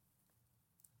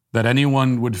that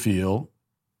anyone would feel,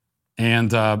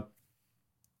 and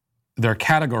they're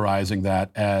categorizing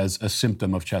that as a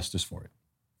symptom of chest dysphoria.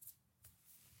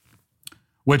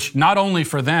 Which not only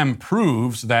for them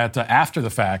proves that after the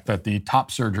fact that the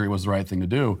top surgery was the right thing to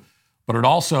do, but it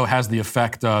also has the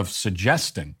effect of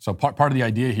suggesting. So part of the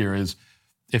idea here is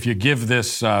if you give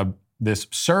this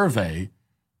survey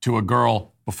to a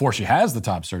girl before she has the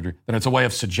top surgery, then it's a way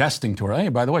of suggesting to her, hey,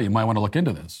 by the way, you might want to look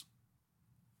into this.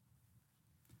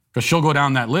 Because she'll go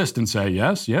down that list and say,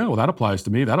 yes, yeah, well, that applies to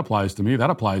me, that applies to me, that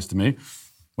applies to me.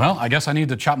 Well, I guess I need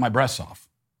to chop my breasts off.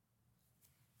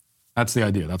 That's the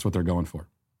idea. That's what they're going for.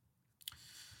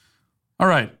 All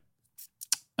right.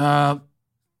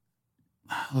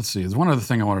 Let's see. There's one other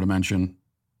thing I wanted to mention.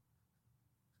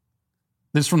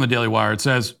 This is from the Daily Wire. It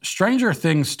says, Stranger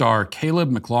Things star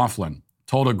Caleb McLaughlin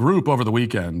told a group over the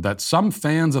weekend that some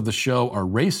fans of the show are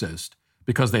racist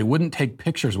because they wouldn't take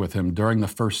pictures with him during the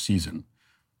first season.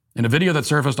 In a video that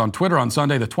surfaced on Twitter on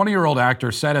Sunday, the 20-year-old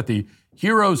actor said at the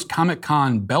Heroes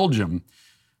Comic-Con Belgium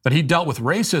that he dealt with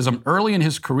racism early in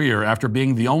his career after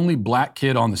being the only black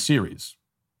kid on the series.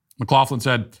 McLaughlin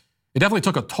said, it definitely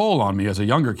took a toll on me as a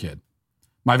younger kid.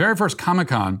 My very first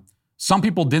Comic-Con, some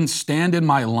people didn't stand in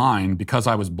my line because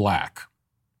I was black.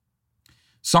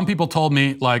 Some people told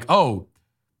me, like, oh,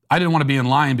 I didn't want to be in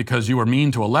line because you were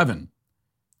mean to 11.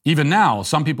 Even now,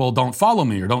 some people don't follow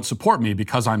me or don't support me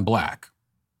because I'm black.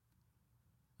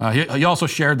 He also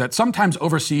shared that sometimes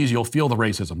overseas you'll feel the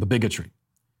racism, the bigotry.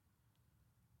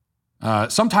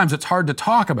 Sometimes it's hard to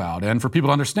talk about and for people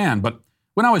to understand, but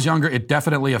when I was younger, it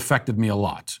definitely affected me a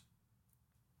lot.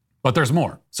 But there's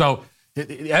more. So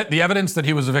the evidence that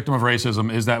he was a victim of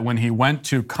racism is that when he went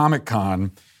to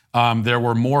Comic-Con, there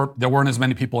weren't as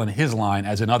many people in his line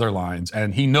as in other lines,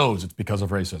 and he knows it's because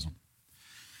of racism.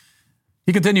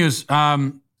 He continues,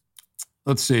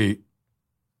 let's see.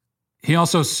 He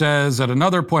also says at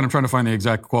another point, I'm trying to find the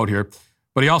exact quote here,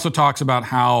 but he also talks about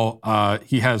how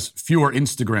he has fewer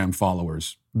Instagram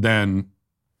followers than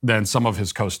some of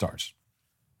his co-stars.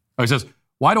 He says,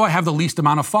 why do I have the least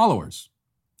amount of followers?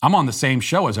 I'm on the same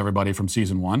show as everybody from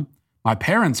season 1. My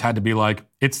parents had to be like,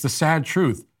 it's the sad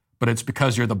truth, but it's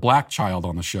because you're the black child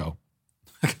on the show.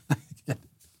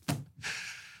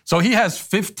 So he has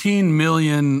 15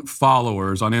 million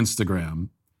followers on Instagram.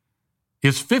 He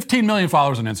has 15 million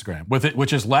followers on Instagram,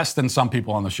 which is less than some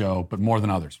people on the show, but more than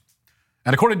others.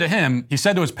 And according to him, he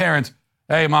said to his parents,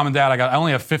 hey, mom and dad, I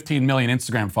only have 15 million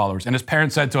Instagram followers. And his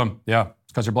parents said to him, yeah,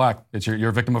 it's because you're black. You're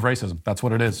a victim of racism. That's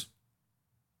what it is.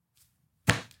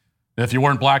 If you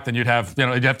weren't black, then you'd have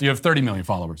 30 million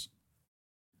followers.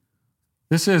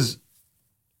 This is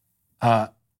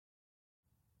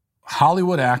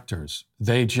Hollywood actors.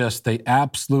 They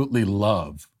absolutely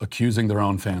love accusing their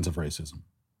own fans of racism.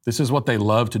 This is what they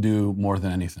love to do more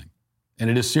than anything.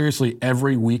 And it is seriously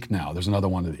every week now, there's another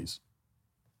one of these.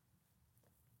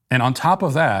 And on top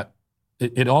of that,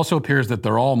 it also appears that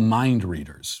they're all mind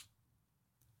readers.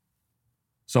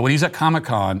 So when he's at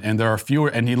Comic-Con and there are fewer,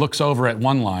 and he looks over at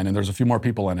one line and there's a few more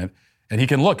people in it, and he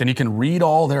can look and he can read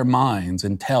all their minds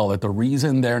and tell that the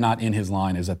reason they're not in his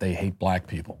line is that they hate black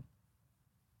people.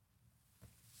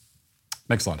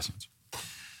 Makes a lot of sense.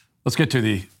 Let's get to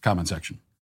the comment section.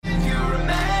 If you're a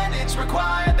man, it's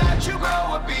required that you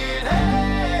grow a beard,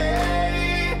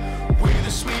 hey, with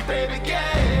a sweet baby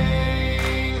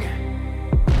gang.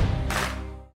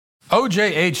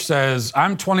 OJH says,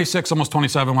 I'm 26, almost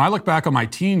 27. When I look back on my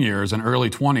teen years and early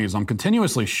 20s, I'm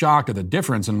continuously shocked at the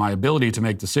difference in my ability to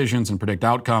make decisions and predict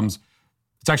outcomes.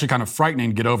 It's actually kind of frightening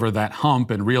to get over that hump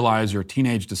and realize your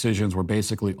teenage decisions were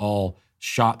basically all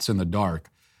shots in the dark.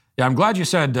 Yeah, I'm glad you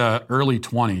said early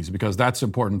 20s because that's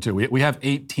important too. We have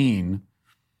 18.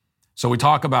 So we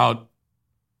talk about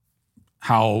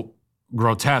how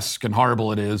grotesque and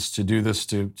horrible it is to do this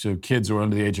to kids who are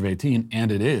under the age of 18,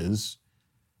 and it is.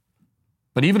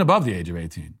 But even above the age of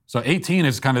 18. So 18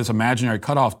 is kind of this imaginary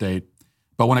cutoff date.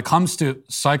 But when it comes to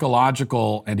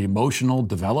psychological and emotional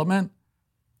development,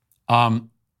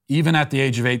 even at the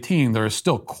age of 18, there is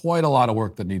still quite a lot of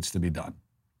work that needs to be done.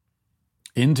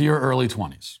 Into your early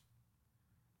 20s.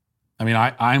 I mean,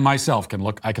 I myself can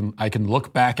look. I can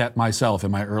look back at myself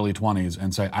in my early 20s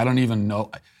and say, I don't even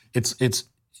know. It's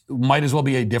might as well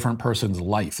be a different person's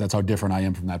life. That's how different I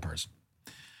am from that person.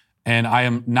 And I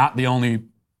am not the only,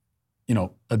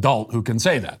 adult who can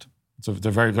say that. It's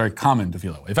very, very common to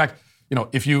feel that way. In fact,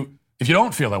 if you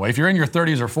don't feel that way, if you're in your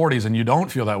 30s or 40s and you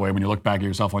don't feel that way when you look back at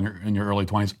yourself in your early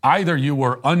 20s, either you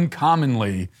were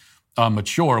uncommonly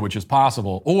mature, which is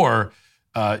possible, or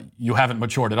you haven't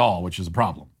matured at all, which is a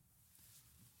problem.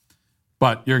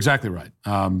 But you're exactly right.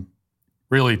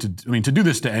 Really, to do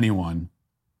this to anyone,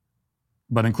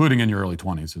 but including in your early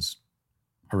 20s, is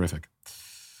horrific.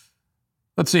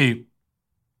 Let's see.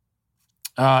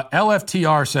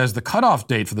 LFTR says the cutoff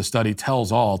date for the study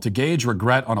tells all. To gauge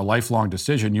regret on a lifelong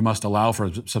decision, you must allow for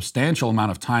a substantial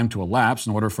amount of time to elapse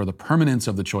in order for the permanence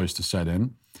of the choice to set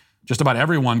in. Just about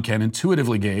everyone can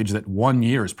intuitively gauge that 1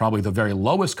 year is probably the very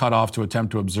lowest cutoff to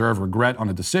attempt to observe regret on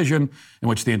a decision in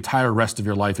which the entire rest of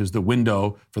your life is the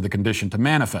window for the condition to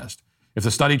manifest. If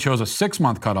the study chose a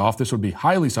 6-month cutoff, this would be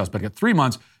highly suspect. At 3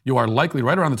 months, you are likely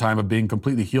right around the time of being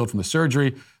completely healed from the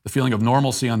surgery. The feeling of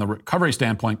normalcy on the recovery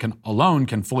standpoint can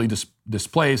fully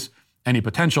displace any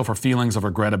potential for feelings of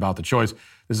regret about the choice.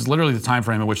 This is literally the time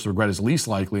frame in which the regret is least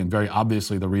likely, and very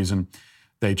obviously the reason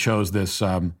they chose this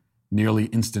nearly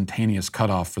instantaneous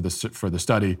cutoff for the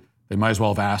study. They might as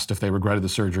well have asked if they regretted the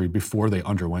surgery before they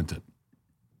underwent it.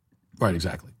 Right,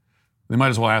 exactly. They might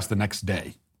as well ask the next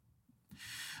day.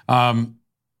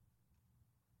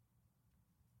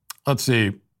 Let's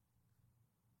see.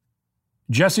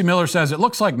 Jesse Miller says, it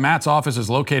looks like Matt's office is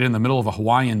located in the middle of a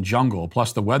Hawaiian jungle,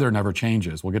 plus the weather never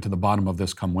changes. We'll get to the bottom of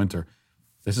this come winter.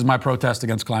 This is my protest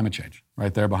against climate change,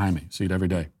 right there behind me. See it every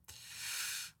day.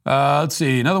 Let's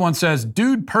see. Another one says,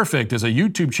 Dude Perfect is a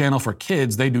YouTube channel for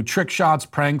kids. They do trick shots,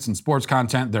 pranks, and sports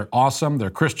content. They're awesome. They're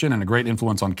Christian and a great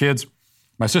influence on kids.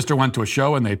 My sister went to a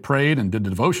show and they prayed and did a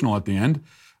devotional at the end.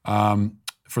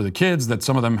 For the kids that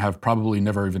some of them have probably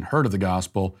never even heard of the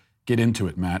gospel. Get into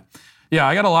it, Matt. Yeah,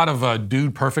 I got a lot of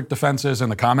Dude Perfect defenses in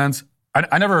the comments.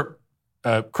 I never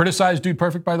criticized Dude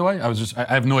Perfect, by the way.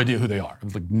 I have no idea who they are.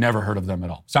 I've never heard of them at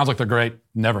all. Sounds like they're great.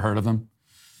 Never heard of them.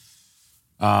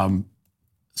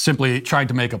 Simply trying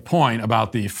to make a point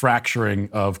about the fracturing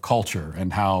of culture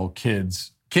and how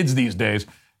kids these days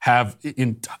have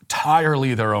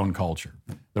entirely their own culture,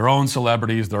 their own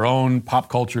celebrities, their own pop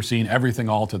culture scene, everything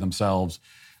all to themselves,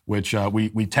 which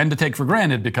we tend to take for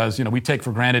granted because, we take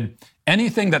for granted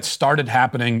anything that started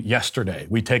happening yesterday.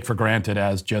 We take for granted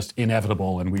as just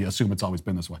inevitable, and we assume it's always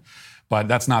been this way. But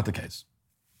that's not the case.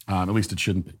 At least it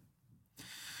shouldn't be.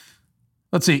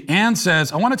 Let's see. Anne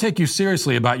says, I want to take you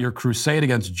seriously about your crusade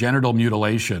against genital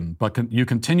mutilation, but you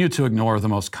continue to ignore the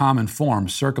most common form,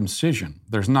 circumcision.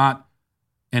 There's not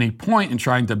any point in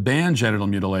trying to ban genital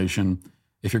mutilation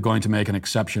if you're going to make an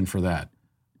exception for that.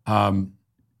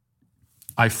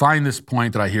 I find this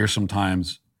point that I hear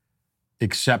sometimes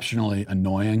exceptionally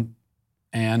annoying,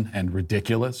 Anne, and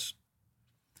ridiculous.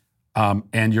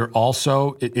 And you're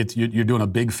also, you're doing a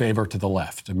big favor to the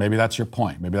left. And maybe that's your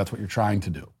point. Maybe that's what you're trying to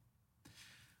do.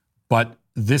 But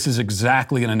this is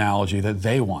exactly an analogy that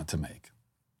they want to make.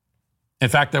 In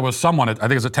fact, there was someone, I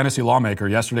think it was a Tennessee lawmaker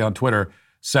yesterday on Twitter,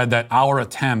 said that our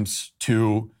attempts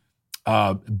to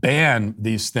ban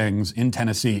these things in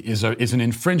Tennessee is an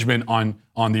infringement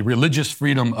on the religious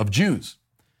freedom of Jews.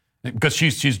 Because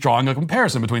she's drawing a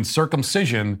comparison between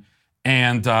circumcision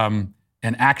and an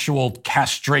actual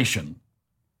castration.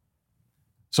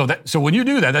 So when you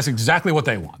do that, that's exactly what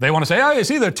they want. They want to say, oh, you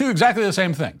see, they're two exactly the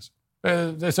same things.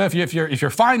 So if you're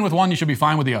fine with one, you should be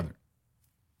fine with the other.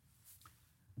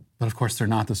 But of course, they're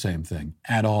not the same thing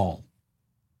at all.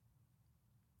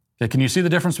 Okay, can you see the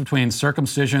difference between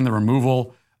circumcision, the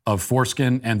removal of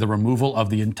foreskin, and the removal of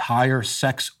the entire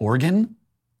sex organ?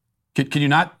 Can you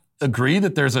not agree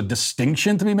that there's a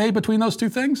distinction to be made between those two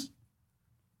things?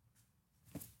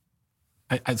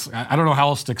 I don't know how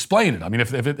else to explain it. I mean,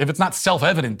 if it's not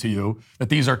self-evident to you that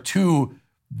these are two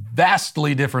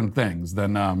vastly different things,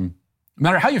 then no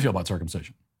matter how you feel about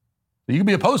circumcision, you can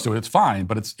be opposed to it, it's fine,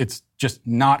 but it's just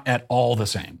not at all the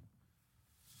same.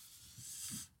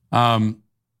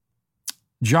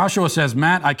 Joshua says,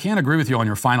 Matt, I can't agree with you on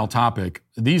your final topic.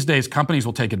 These days, companies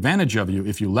will take advantage of you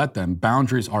if you let them.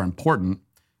 Boundaries are important,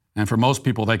 and for most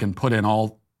people, they can put in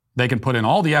all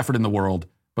the effort in the world,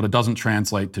 but it doesn't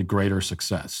translate to greater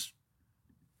success.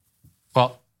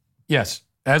 Well, yes,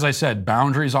 as I said,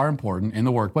 boundaries are important in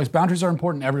the workplace. Boundaries are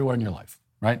important everywhere in your life,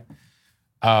 right?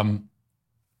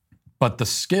 But the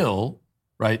skill,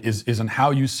 right, is in how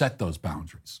you set those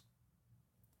boundaries.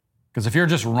 Because if you're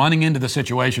just running into the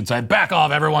situation, saying, back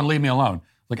off, everyone, leave me alone.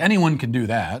 Like, anyone can do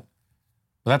that.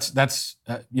 But that's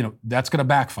going to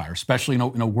backfire, especially in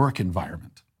a work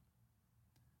environment.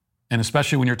 And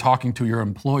especially when you're talking to your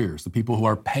employers, the people who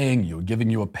are paying you, giving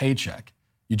you a paycheck,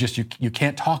 you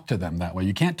can't talk to them that way.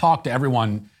 You can't talk to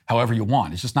everyone however you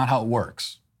want. It's just not how it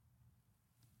works.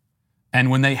 And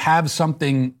when they have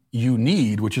something you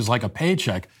need, which is like a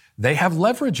paycheck, they have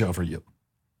leverage over you.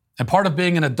 And part of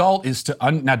being an adult is to,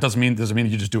 that doesn't mean that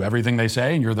you just do everything they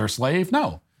say and you're their slave.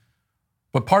 No.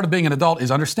 But part of being an adult is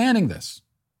understanding this.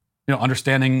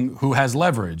 Understanding who has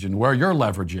leverage and where your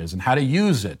leverage is and how to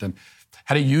use it and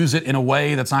how to use it in a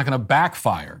way that's not going to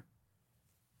backfire.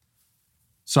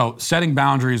 So setting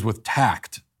boundaries with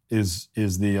tact is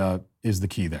the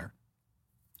key there.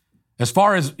 As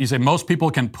far as you say, most people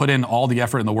can put in all the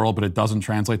effort in the world, but it doesn't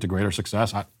translate to greater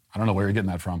success. I don't know where you're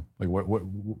getting that from. Like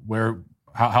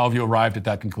how have you arrived at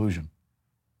that conclusion?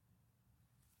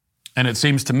 And it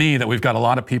seems to me that we've got a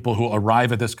lot of people who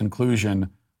arrive at this conclusion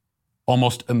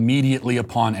almost immediately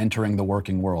upon entering the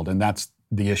working world, and that's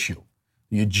the issue.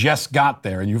 You just got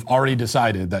there, and you've already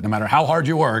decided that no matter how hard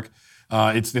you work,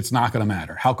 it's not going to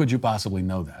matter. How could you possibly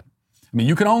know that? I mean,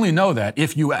 you can only know that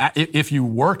if you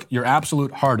work your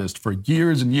absolute hardest for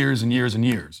years and years and years and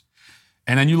years,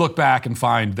 and then you look back and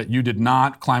find that you did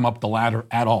not climb up the ladder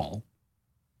at all.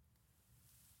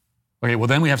 Okay, well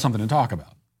then we have something to talk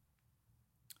about.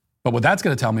 But what that's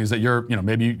going to tell me is that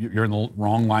maybe you're in the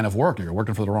wrong line of work, or you're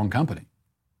working for the wrong company.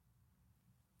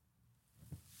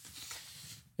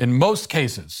 In most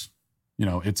cases,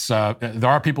 there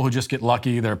are people who just get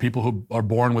lucky. There are people who are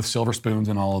born with silver spoons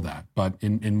and all of that. But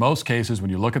in most cases,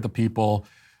 when you look at the people,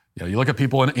 you look at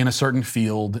people in a certain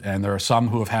field, and there are some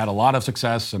who have had a lot of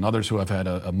success, and others who have had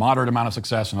a moderate amount of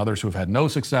success, and others who have had no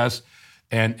success.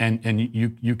 And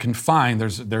you can find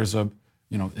there's a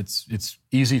it's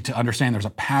easy to understand there's a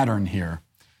pattern here.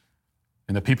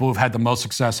 And the people who've had the most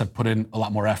success have put in a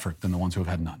lot more effort than the ones who have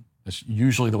had none. That's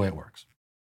usually the way it works.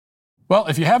 Well,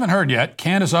 if you haven't heard yet,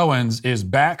 Candace Owens is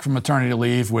back from maternity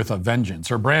leave with a vengeance.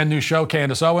 Her brand new show,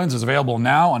 Candace Owens, is available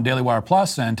now on Daily Wire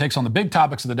Plus and takes on the big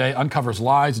topics of the day, uncovers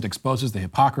lies, it exposes the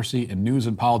hypocrisy in news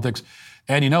and politics.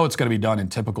 And it's going to be done in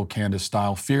typical Candace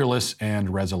style, fearless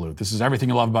and resolute. This is everything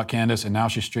you love about Candace, and now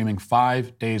she's streaming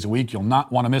 5 days a week. You'll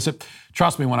not want to miss it.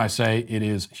 Trust me when I say it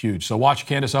is huge. So watch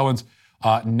Candace Owens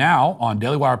now on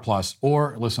Daily Wire Plus,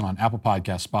 or listen on Apple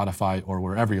Podcasts, Spotify, or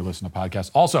wherever you listen to podcasts.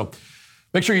 Also,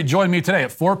 make sure you join me today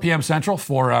at 4 p.m. Central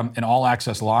for an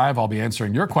all-access live. I'll be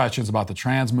answering your questions about the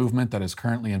trans movement that is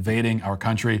currently invading our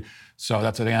country. So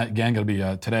that's, again, going to be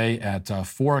today at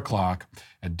 4 o'clock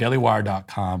at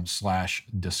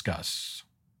dailywire.com/discuss.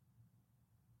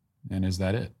 And is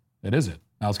that it? That is it.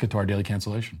 Now let's get to our daily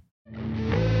cancellation.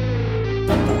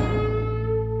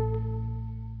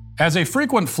 As a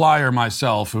frequent flyer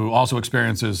myself, who also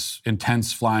experiences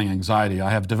intense flying anxiety,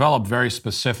 I have developed very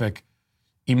specific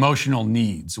emotional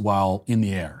needs while in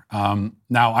the air.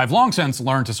 Now, I've long since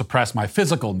learned to suppress my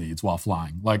physical needs while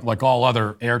flying. Like all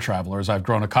other air travelers, I've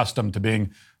grown accustomed to being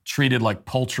treated like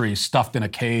poultry stuffed in a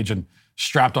cage and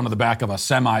strapped onto the back of a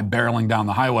semi barreling down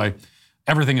the highway.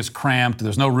 Everything is cramped.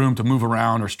 There's no room to move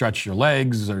around or stretch your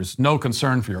legs. There's no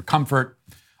concern for your comfort.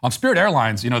 On Spirit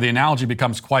Airlines, the analogy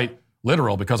becomes quite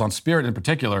literal, because on Spirit in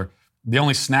particular, the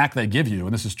only snack they give you,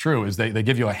 and this is true, is they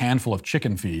give you a handful of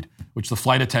chicken feed, which the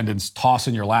flight attendants toss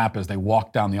in your lap as they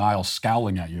walk down the aisle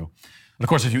scowling at you. And of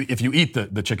course, if you eat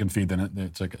the chicken feed, then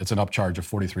it's an upcharge of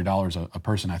 $43 a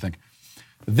person, I think.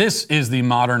 This is the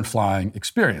modern flying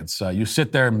experience. You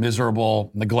sit there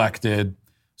miserable, neglected,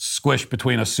 squished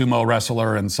between a sumo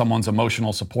wrestler and someone's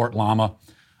emotional support llama.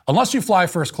 Unless you fly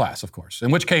first class, of course, in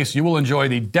which case you will enjoy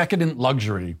the decadent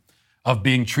luxury of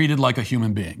being treated like a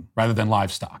human being rather than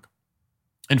livestock.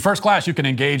 In first class, you can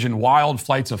engage in wild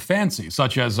flights of fancy,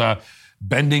 such as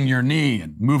bending your knee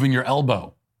and moving your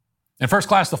elbow. In first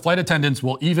class, the flight attendants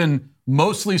will even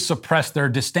mostly suppress their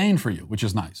disdain for you, which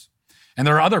is nice. And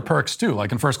there are other perks too.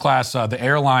 Like in first class, the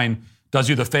airline does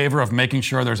you the favor of making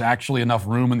sure there's actually enough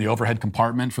room in the overhead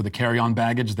compartment for the carry-on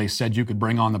baggage they said you could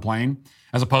bring on the plane,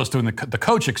 as opposed to in the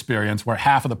coach experience where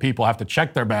half of the people have to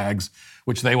check their bags,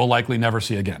 which they will likely never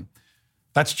see again.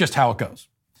 That's just how it goes.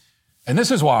 And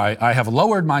this is why I have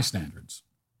lowered my standards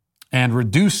and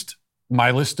reduced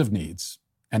my list of needs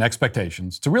and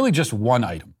expectations to really just one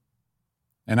item.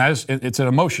 And it's an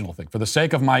emotional thing. For the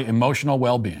sake of my emotional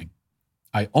well-being,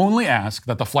 I only ask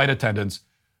that the flight attendants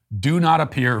do not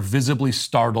appear visibly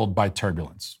startled by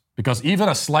turbulence, because even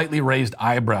a slightly raised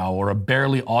eyebrow or a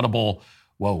barely audible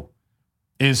whoa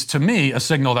is, to me, a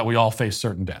signal that we all face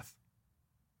certain death.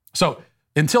 So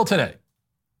until today,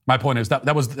 my point is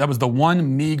that was the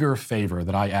one meager favor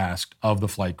that I asked of the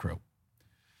flight crew.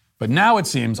 But now it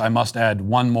seems I must add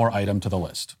one more item to the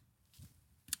list,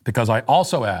 because I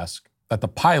also ask that the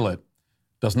pilot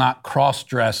does not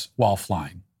cross-dress while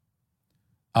flying.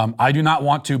 I do not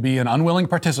want to be an unwilling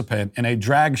participant in a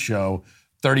drag show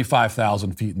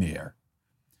 35,000 feet in the air,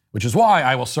 which is why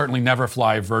I will certainly never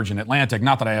fly Virgin Atlantic.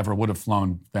 Not that I ever would have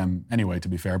flown them anyway, to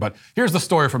be fair. But here's the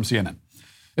story from CNN.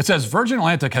 It says Virgin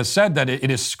Atlantic has said that it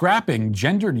is scrapping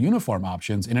gendered uniform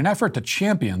options in an effort to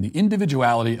champion the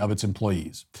individuality of its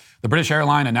employees. The British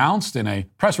airline announced in a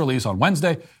press release on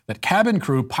Wednesday that cabin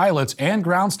crew, pilots, and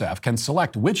ground staff can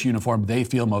select which uniform they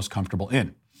feel most comfortable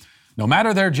in, no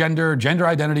matter their gender, gender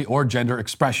identity, or gender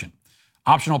expression.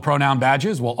 Optional pronoun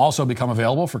badges will also become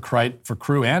available for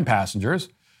crew and passengers.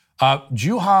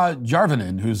 Juha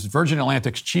Jarvinen, who's Virgin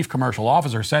Atlantic's chief commercial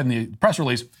officer, said in the press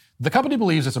release, the company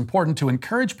believes it's important to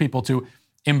encourage people to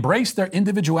embrace their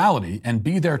individuality and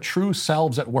be their true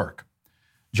selves at work.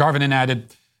 Jarvinen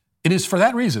added, it is for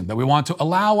that reason that we want to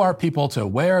allow our people to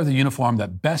wear the uniform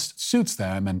that best suits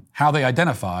them and how they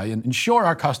identify and ensure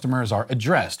our customers are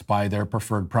addressed by their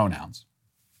preferred pronouns.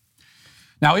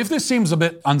 Now, if this seems a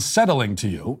bit unsettling to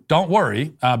you, don't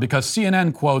worry, because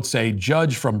CNN quotes a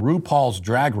judge from RuPaul's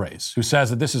Drag Race who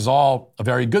says that this is all a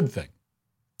very good thing.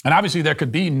 And obviously, there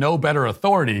could be no better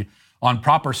authority on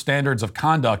proper standards of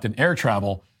conduct in air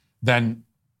travel than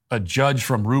a judge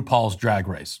from RuPaul's Drag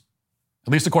Race,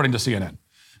 at least according to CNN.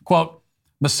 Quote,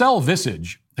 Michelle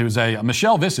Visage, a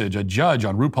judge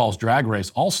on RuPaul's Drag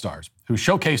Race All-Stars, who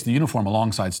showcased the uniform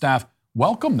alongside staff,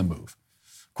 welcomed the move.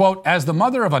 Quote, as the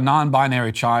mother of a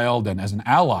non-binary child and as an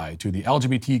ally to the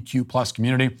LGBTQ+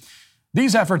 community,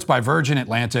 these efforts by Virgin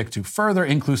Atlantic to further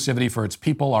inclusivity for its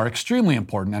people are extremely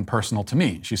important and personal to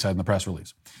me, she said in the press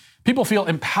release. People feel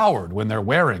empowered when they're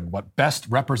wearing what best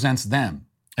represents them.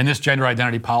 And this gender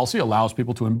identity policy allows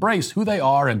people to embrace who they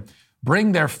are and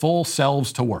bring their full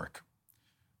selves to work.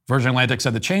 Virgin Atlantic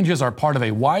said the changes are part of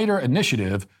a wider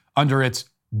initiative under its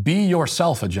Be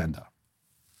Yourself agenda.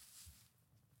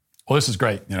 Well, this is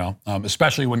great,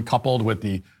 especially when coupled with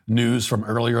the news from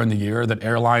earlier in the year that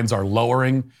airlines are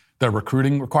lowering their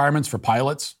recruiting requirements for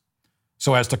pilots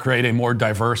so as to create a more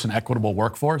diverse and equitable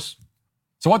workforce.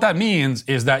 So what that means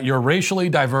is that your racially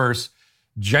diverse,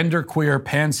 genderqueer,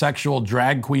 pansexual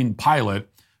drag queen pilot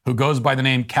who goes by the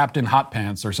name Captain Hot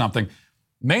Pants or something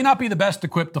may not be the best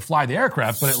equipped to fly the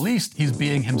aircraft, but at least he's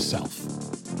being himself.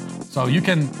 So you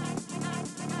can...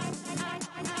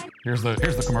 Here's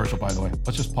the commercial, by the way.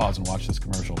 Let's just pause and watch this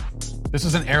commercial. This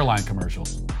is an airline commercial.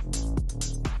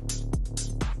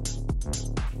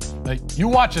 You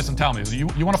watch this and tell me, you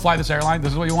want to fly this airline?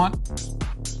 This is what you want?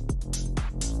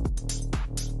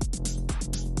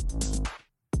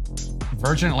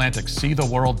 Virgin Atlantic, see the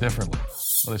world differently.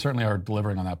 Well, they certainly are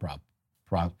delivering on that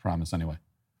promise anyway.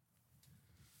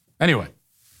 Anyway,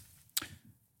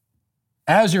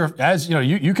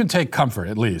 you can take comfort,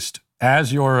 at least,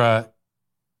 as your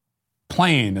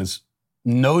plane is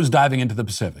nosediving into the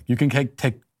Pacific. You can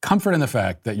take comfort in the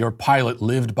fact that your pilot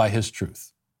lived by his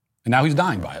truth. And now he's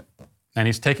dying by it. And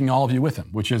he's taking all of you with him,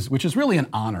 which is really an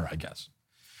honor, I guess.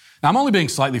 Now, I'm only being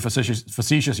slightly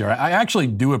facetious here. I actually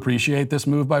do appreciate this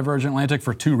move by Virgin Atlantic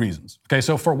for two reasons. Okay,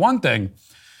 so for one thing,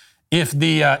 if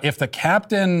the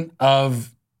captain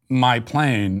of my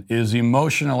plane is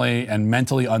emotionally and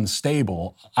mentally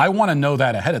unstable, I want to know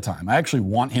that ahead of time. I actually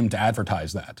want him to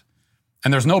advertise that.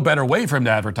 And there's no better way for him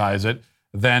to advertise it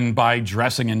than by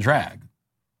dressing in drag.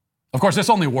 Of course, this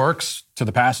only works to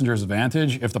the passenger's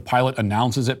advantage if the pilot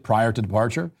announces it prior to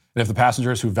departure, and if the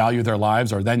passengers who value their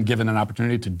lives are then given an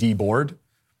opportunity to deboard.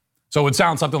 So it would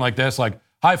sound something like this, like,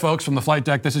 hi, folks, from the flight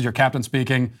deck, this is your captain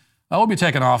speaking. We'll be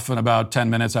taking off in about 10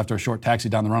 minutes after a short taxi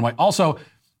down the runway. Also,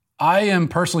 I am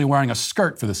personally wearing a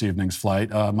skirt for this evening's flight.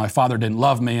 My father didn't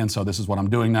love me, and so this is what I'm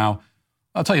doing now.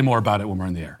 I'll tell you more about it when we're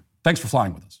in the air. Thanks for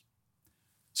flying with us.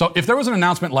 So if there was an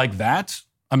announcement like that,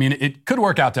 I mean, it could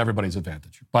work out to everybody's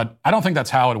advantage, but I don't think that's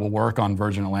how it will work on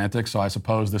Virgin Atlantic, so I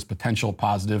suppose this potential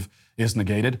positive is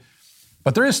negated.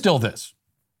 But there is still this,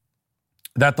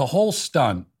 that the whole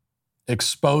stunt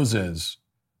exposes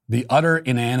the utter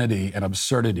inanity and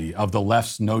absurdity of the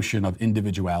left's notion of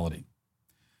individuality.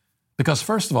 Because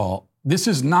first of all, this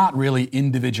is not really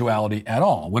individuality at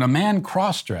all. When a man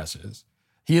cross-dresses,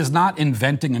 he is not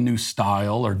inventing a new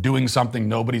style or doing something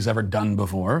nobody's ever done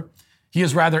before. He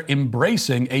is rather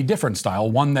embracing a different style,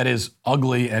 one that is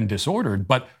ugly and disordered,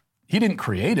 but he didn't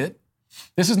create it.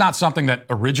 This is not something that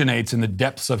originates in the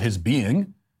depths of his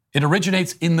being. It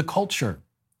originates in the culture.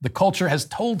 The culture has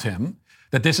told him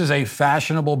that this is a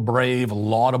fashionable, brave,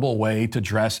 laudable way to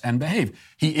dress and behave.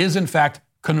 He is, in fact,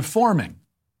 conforming.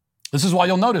 This is why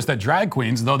you'll notice that drag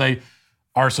queens, though they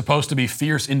are supposed to be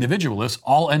fierce individualists,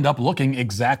 all end up looking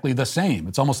exactly the same.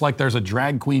 It's almost like there's a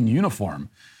drag queen uniform.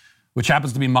 which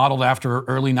happens to be modeled after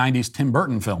early 90s Tim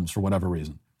Burton films for whatever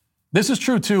reason. This is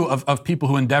true, too, of people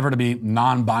who endeavor to be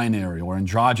non-binary or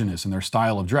androgynous in their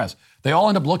style of dress. They all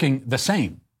end up looking the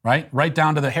same, right? Right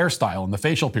down to the hairstyle and the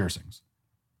facial piercings.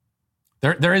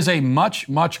 There is a much,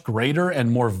 much greater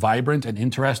and more vibrant and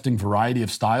interesting variety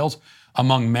of styles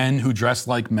among men who dress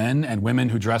like men and women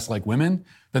who dress like women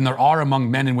than there are among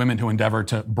men and women who endeavor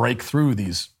to break through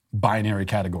these binary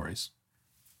categories.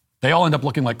 They all end up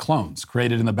looking like clones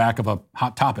created in the back of a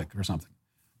Hot Topic or something.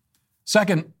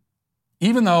 Second,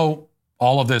 even though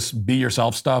all of this be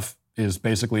yourself stuff is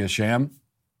basically a sham,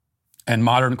 and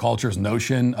modern culture's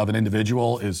notion of an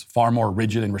individual is far more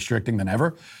rigid and restricting than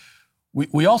ever,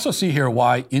 we also see here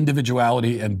why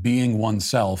individuality and being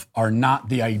oneself are not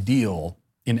the ideal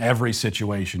in every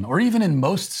situation, or even in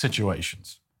most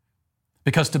situations.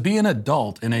 Because to be an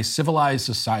adult in a civilized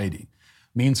society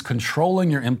means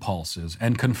controlling your impulses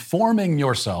and conforming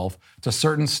yourself to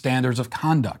certain standards of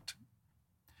conduct.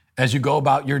 As you go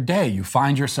about your day, you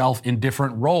find yourself in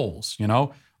different roles,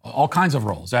 all kinds of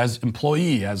roles, as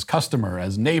employee, as customer,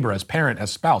 as neighbor, as parent,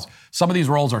 as spouse. Some of these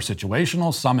roles are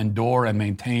situational, some endure and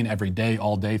maintain every day,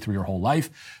 all day through your whole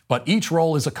life, but each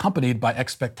role is accompanied by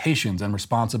expectations and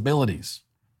responsibilities.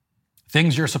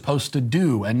 Things you're supposed to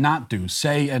do and not do,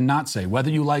 say and not say,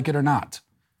 whether you like it or not.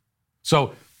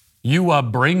 So you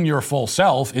bring your full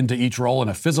self into each role in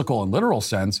a physical and literal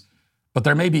sense, but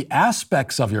there may be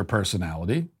aspects of your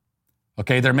personality,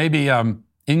 there may be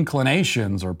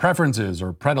inclinations or preferences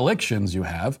or predilections you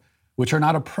have, which are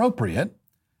not appropriate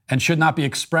and should not be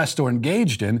expressed or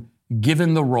engaged in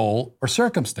given the role or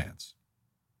circumstance.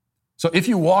 So if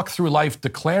you walk through life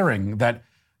declaring that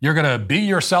you're going to be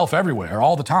yourself everywhere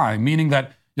all the time, meaning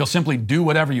that you'll simply do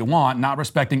whatever you want, not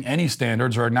respecting any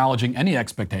standards or acknowledging any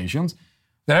expectations,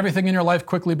 then everything in your life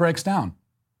quickly breaks down.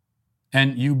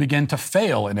 And you begin to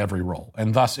fail in every role,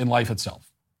 and thus in life itself.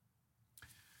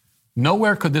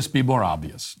 Nowhere could this be more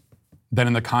obvious than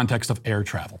in the context of air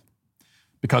travel.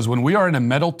 Because when we are in a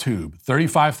metal tube,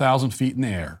 35,000 feet in the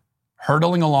air,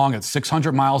 hurtling along at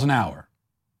 600 miles an hour,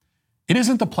 it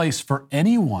isn't the place for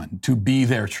anyone to be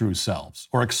their true selves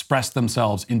or express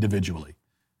themselves individually.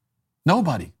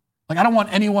 Nobody. I don't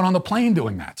want anyone on the plane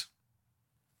doing that.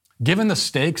 Given the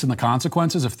stakes and the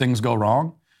consequences if things go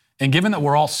wrong, and given that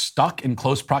we're all stuck in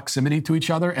close proximity to each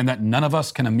other and that none of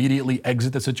us can immediately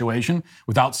exit the situation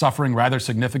without suffering rather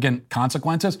significant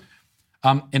consequences,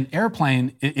 an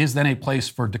airplane is then a place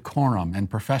for decorum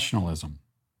and professionalism.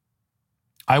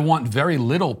 I want very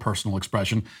little personal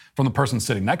expression from the person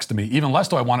sitting next to me, even less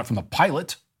do I want it from the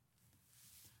pilot.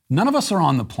 None of us are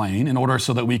on the plane in order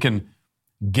so that we can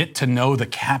get to know the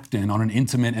captain on an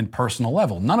intimate and personal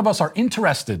level. None of us are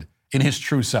interested in his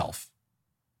true self.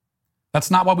 That's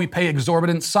not why we pay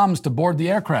exorbitant sums to board the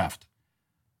aircraft.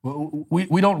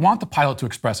 We don't want the pilot to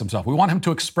express himself. We want him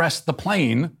to express the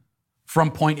plane from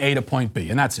point A to point B,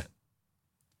 and that's it.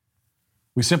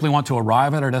 We simply want to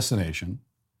arrive at our destination,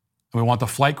 and we want the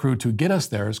flight crew to get us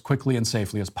there as quickly and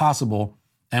safely as possible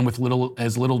and with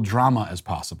as little drama as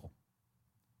possible.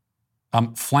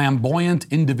 Flamboyant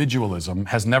individualism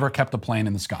has never kept a plane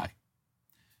in the sky.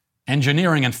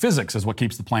 Engineering and physics is what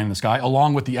keeps the plane in the sky,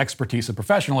 along with the expertise and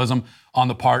professionalism on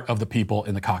the part of the people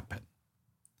in the cockpit.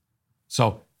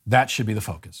 So that should be the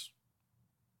focus.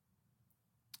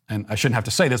 And I shouldn't have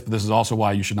to say this, but this is also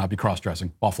why you should not be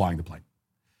cross-dressing while flying the plane.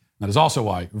 That is also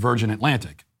why Virgin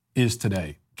Atlantic is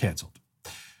today canceled.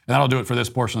 And that'll do it for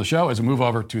this portion of the show. As we move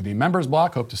over to the members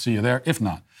block, hope to see you there. If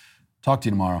not, talk to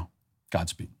you tomorrow.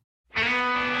 Godspeed.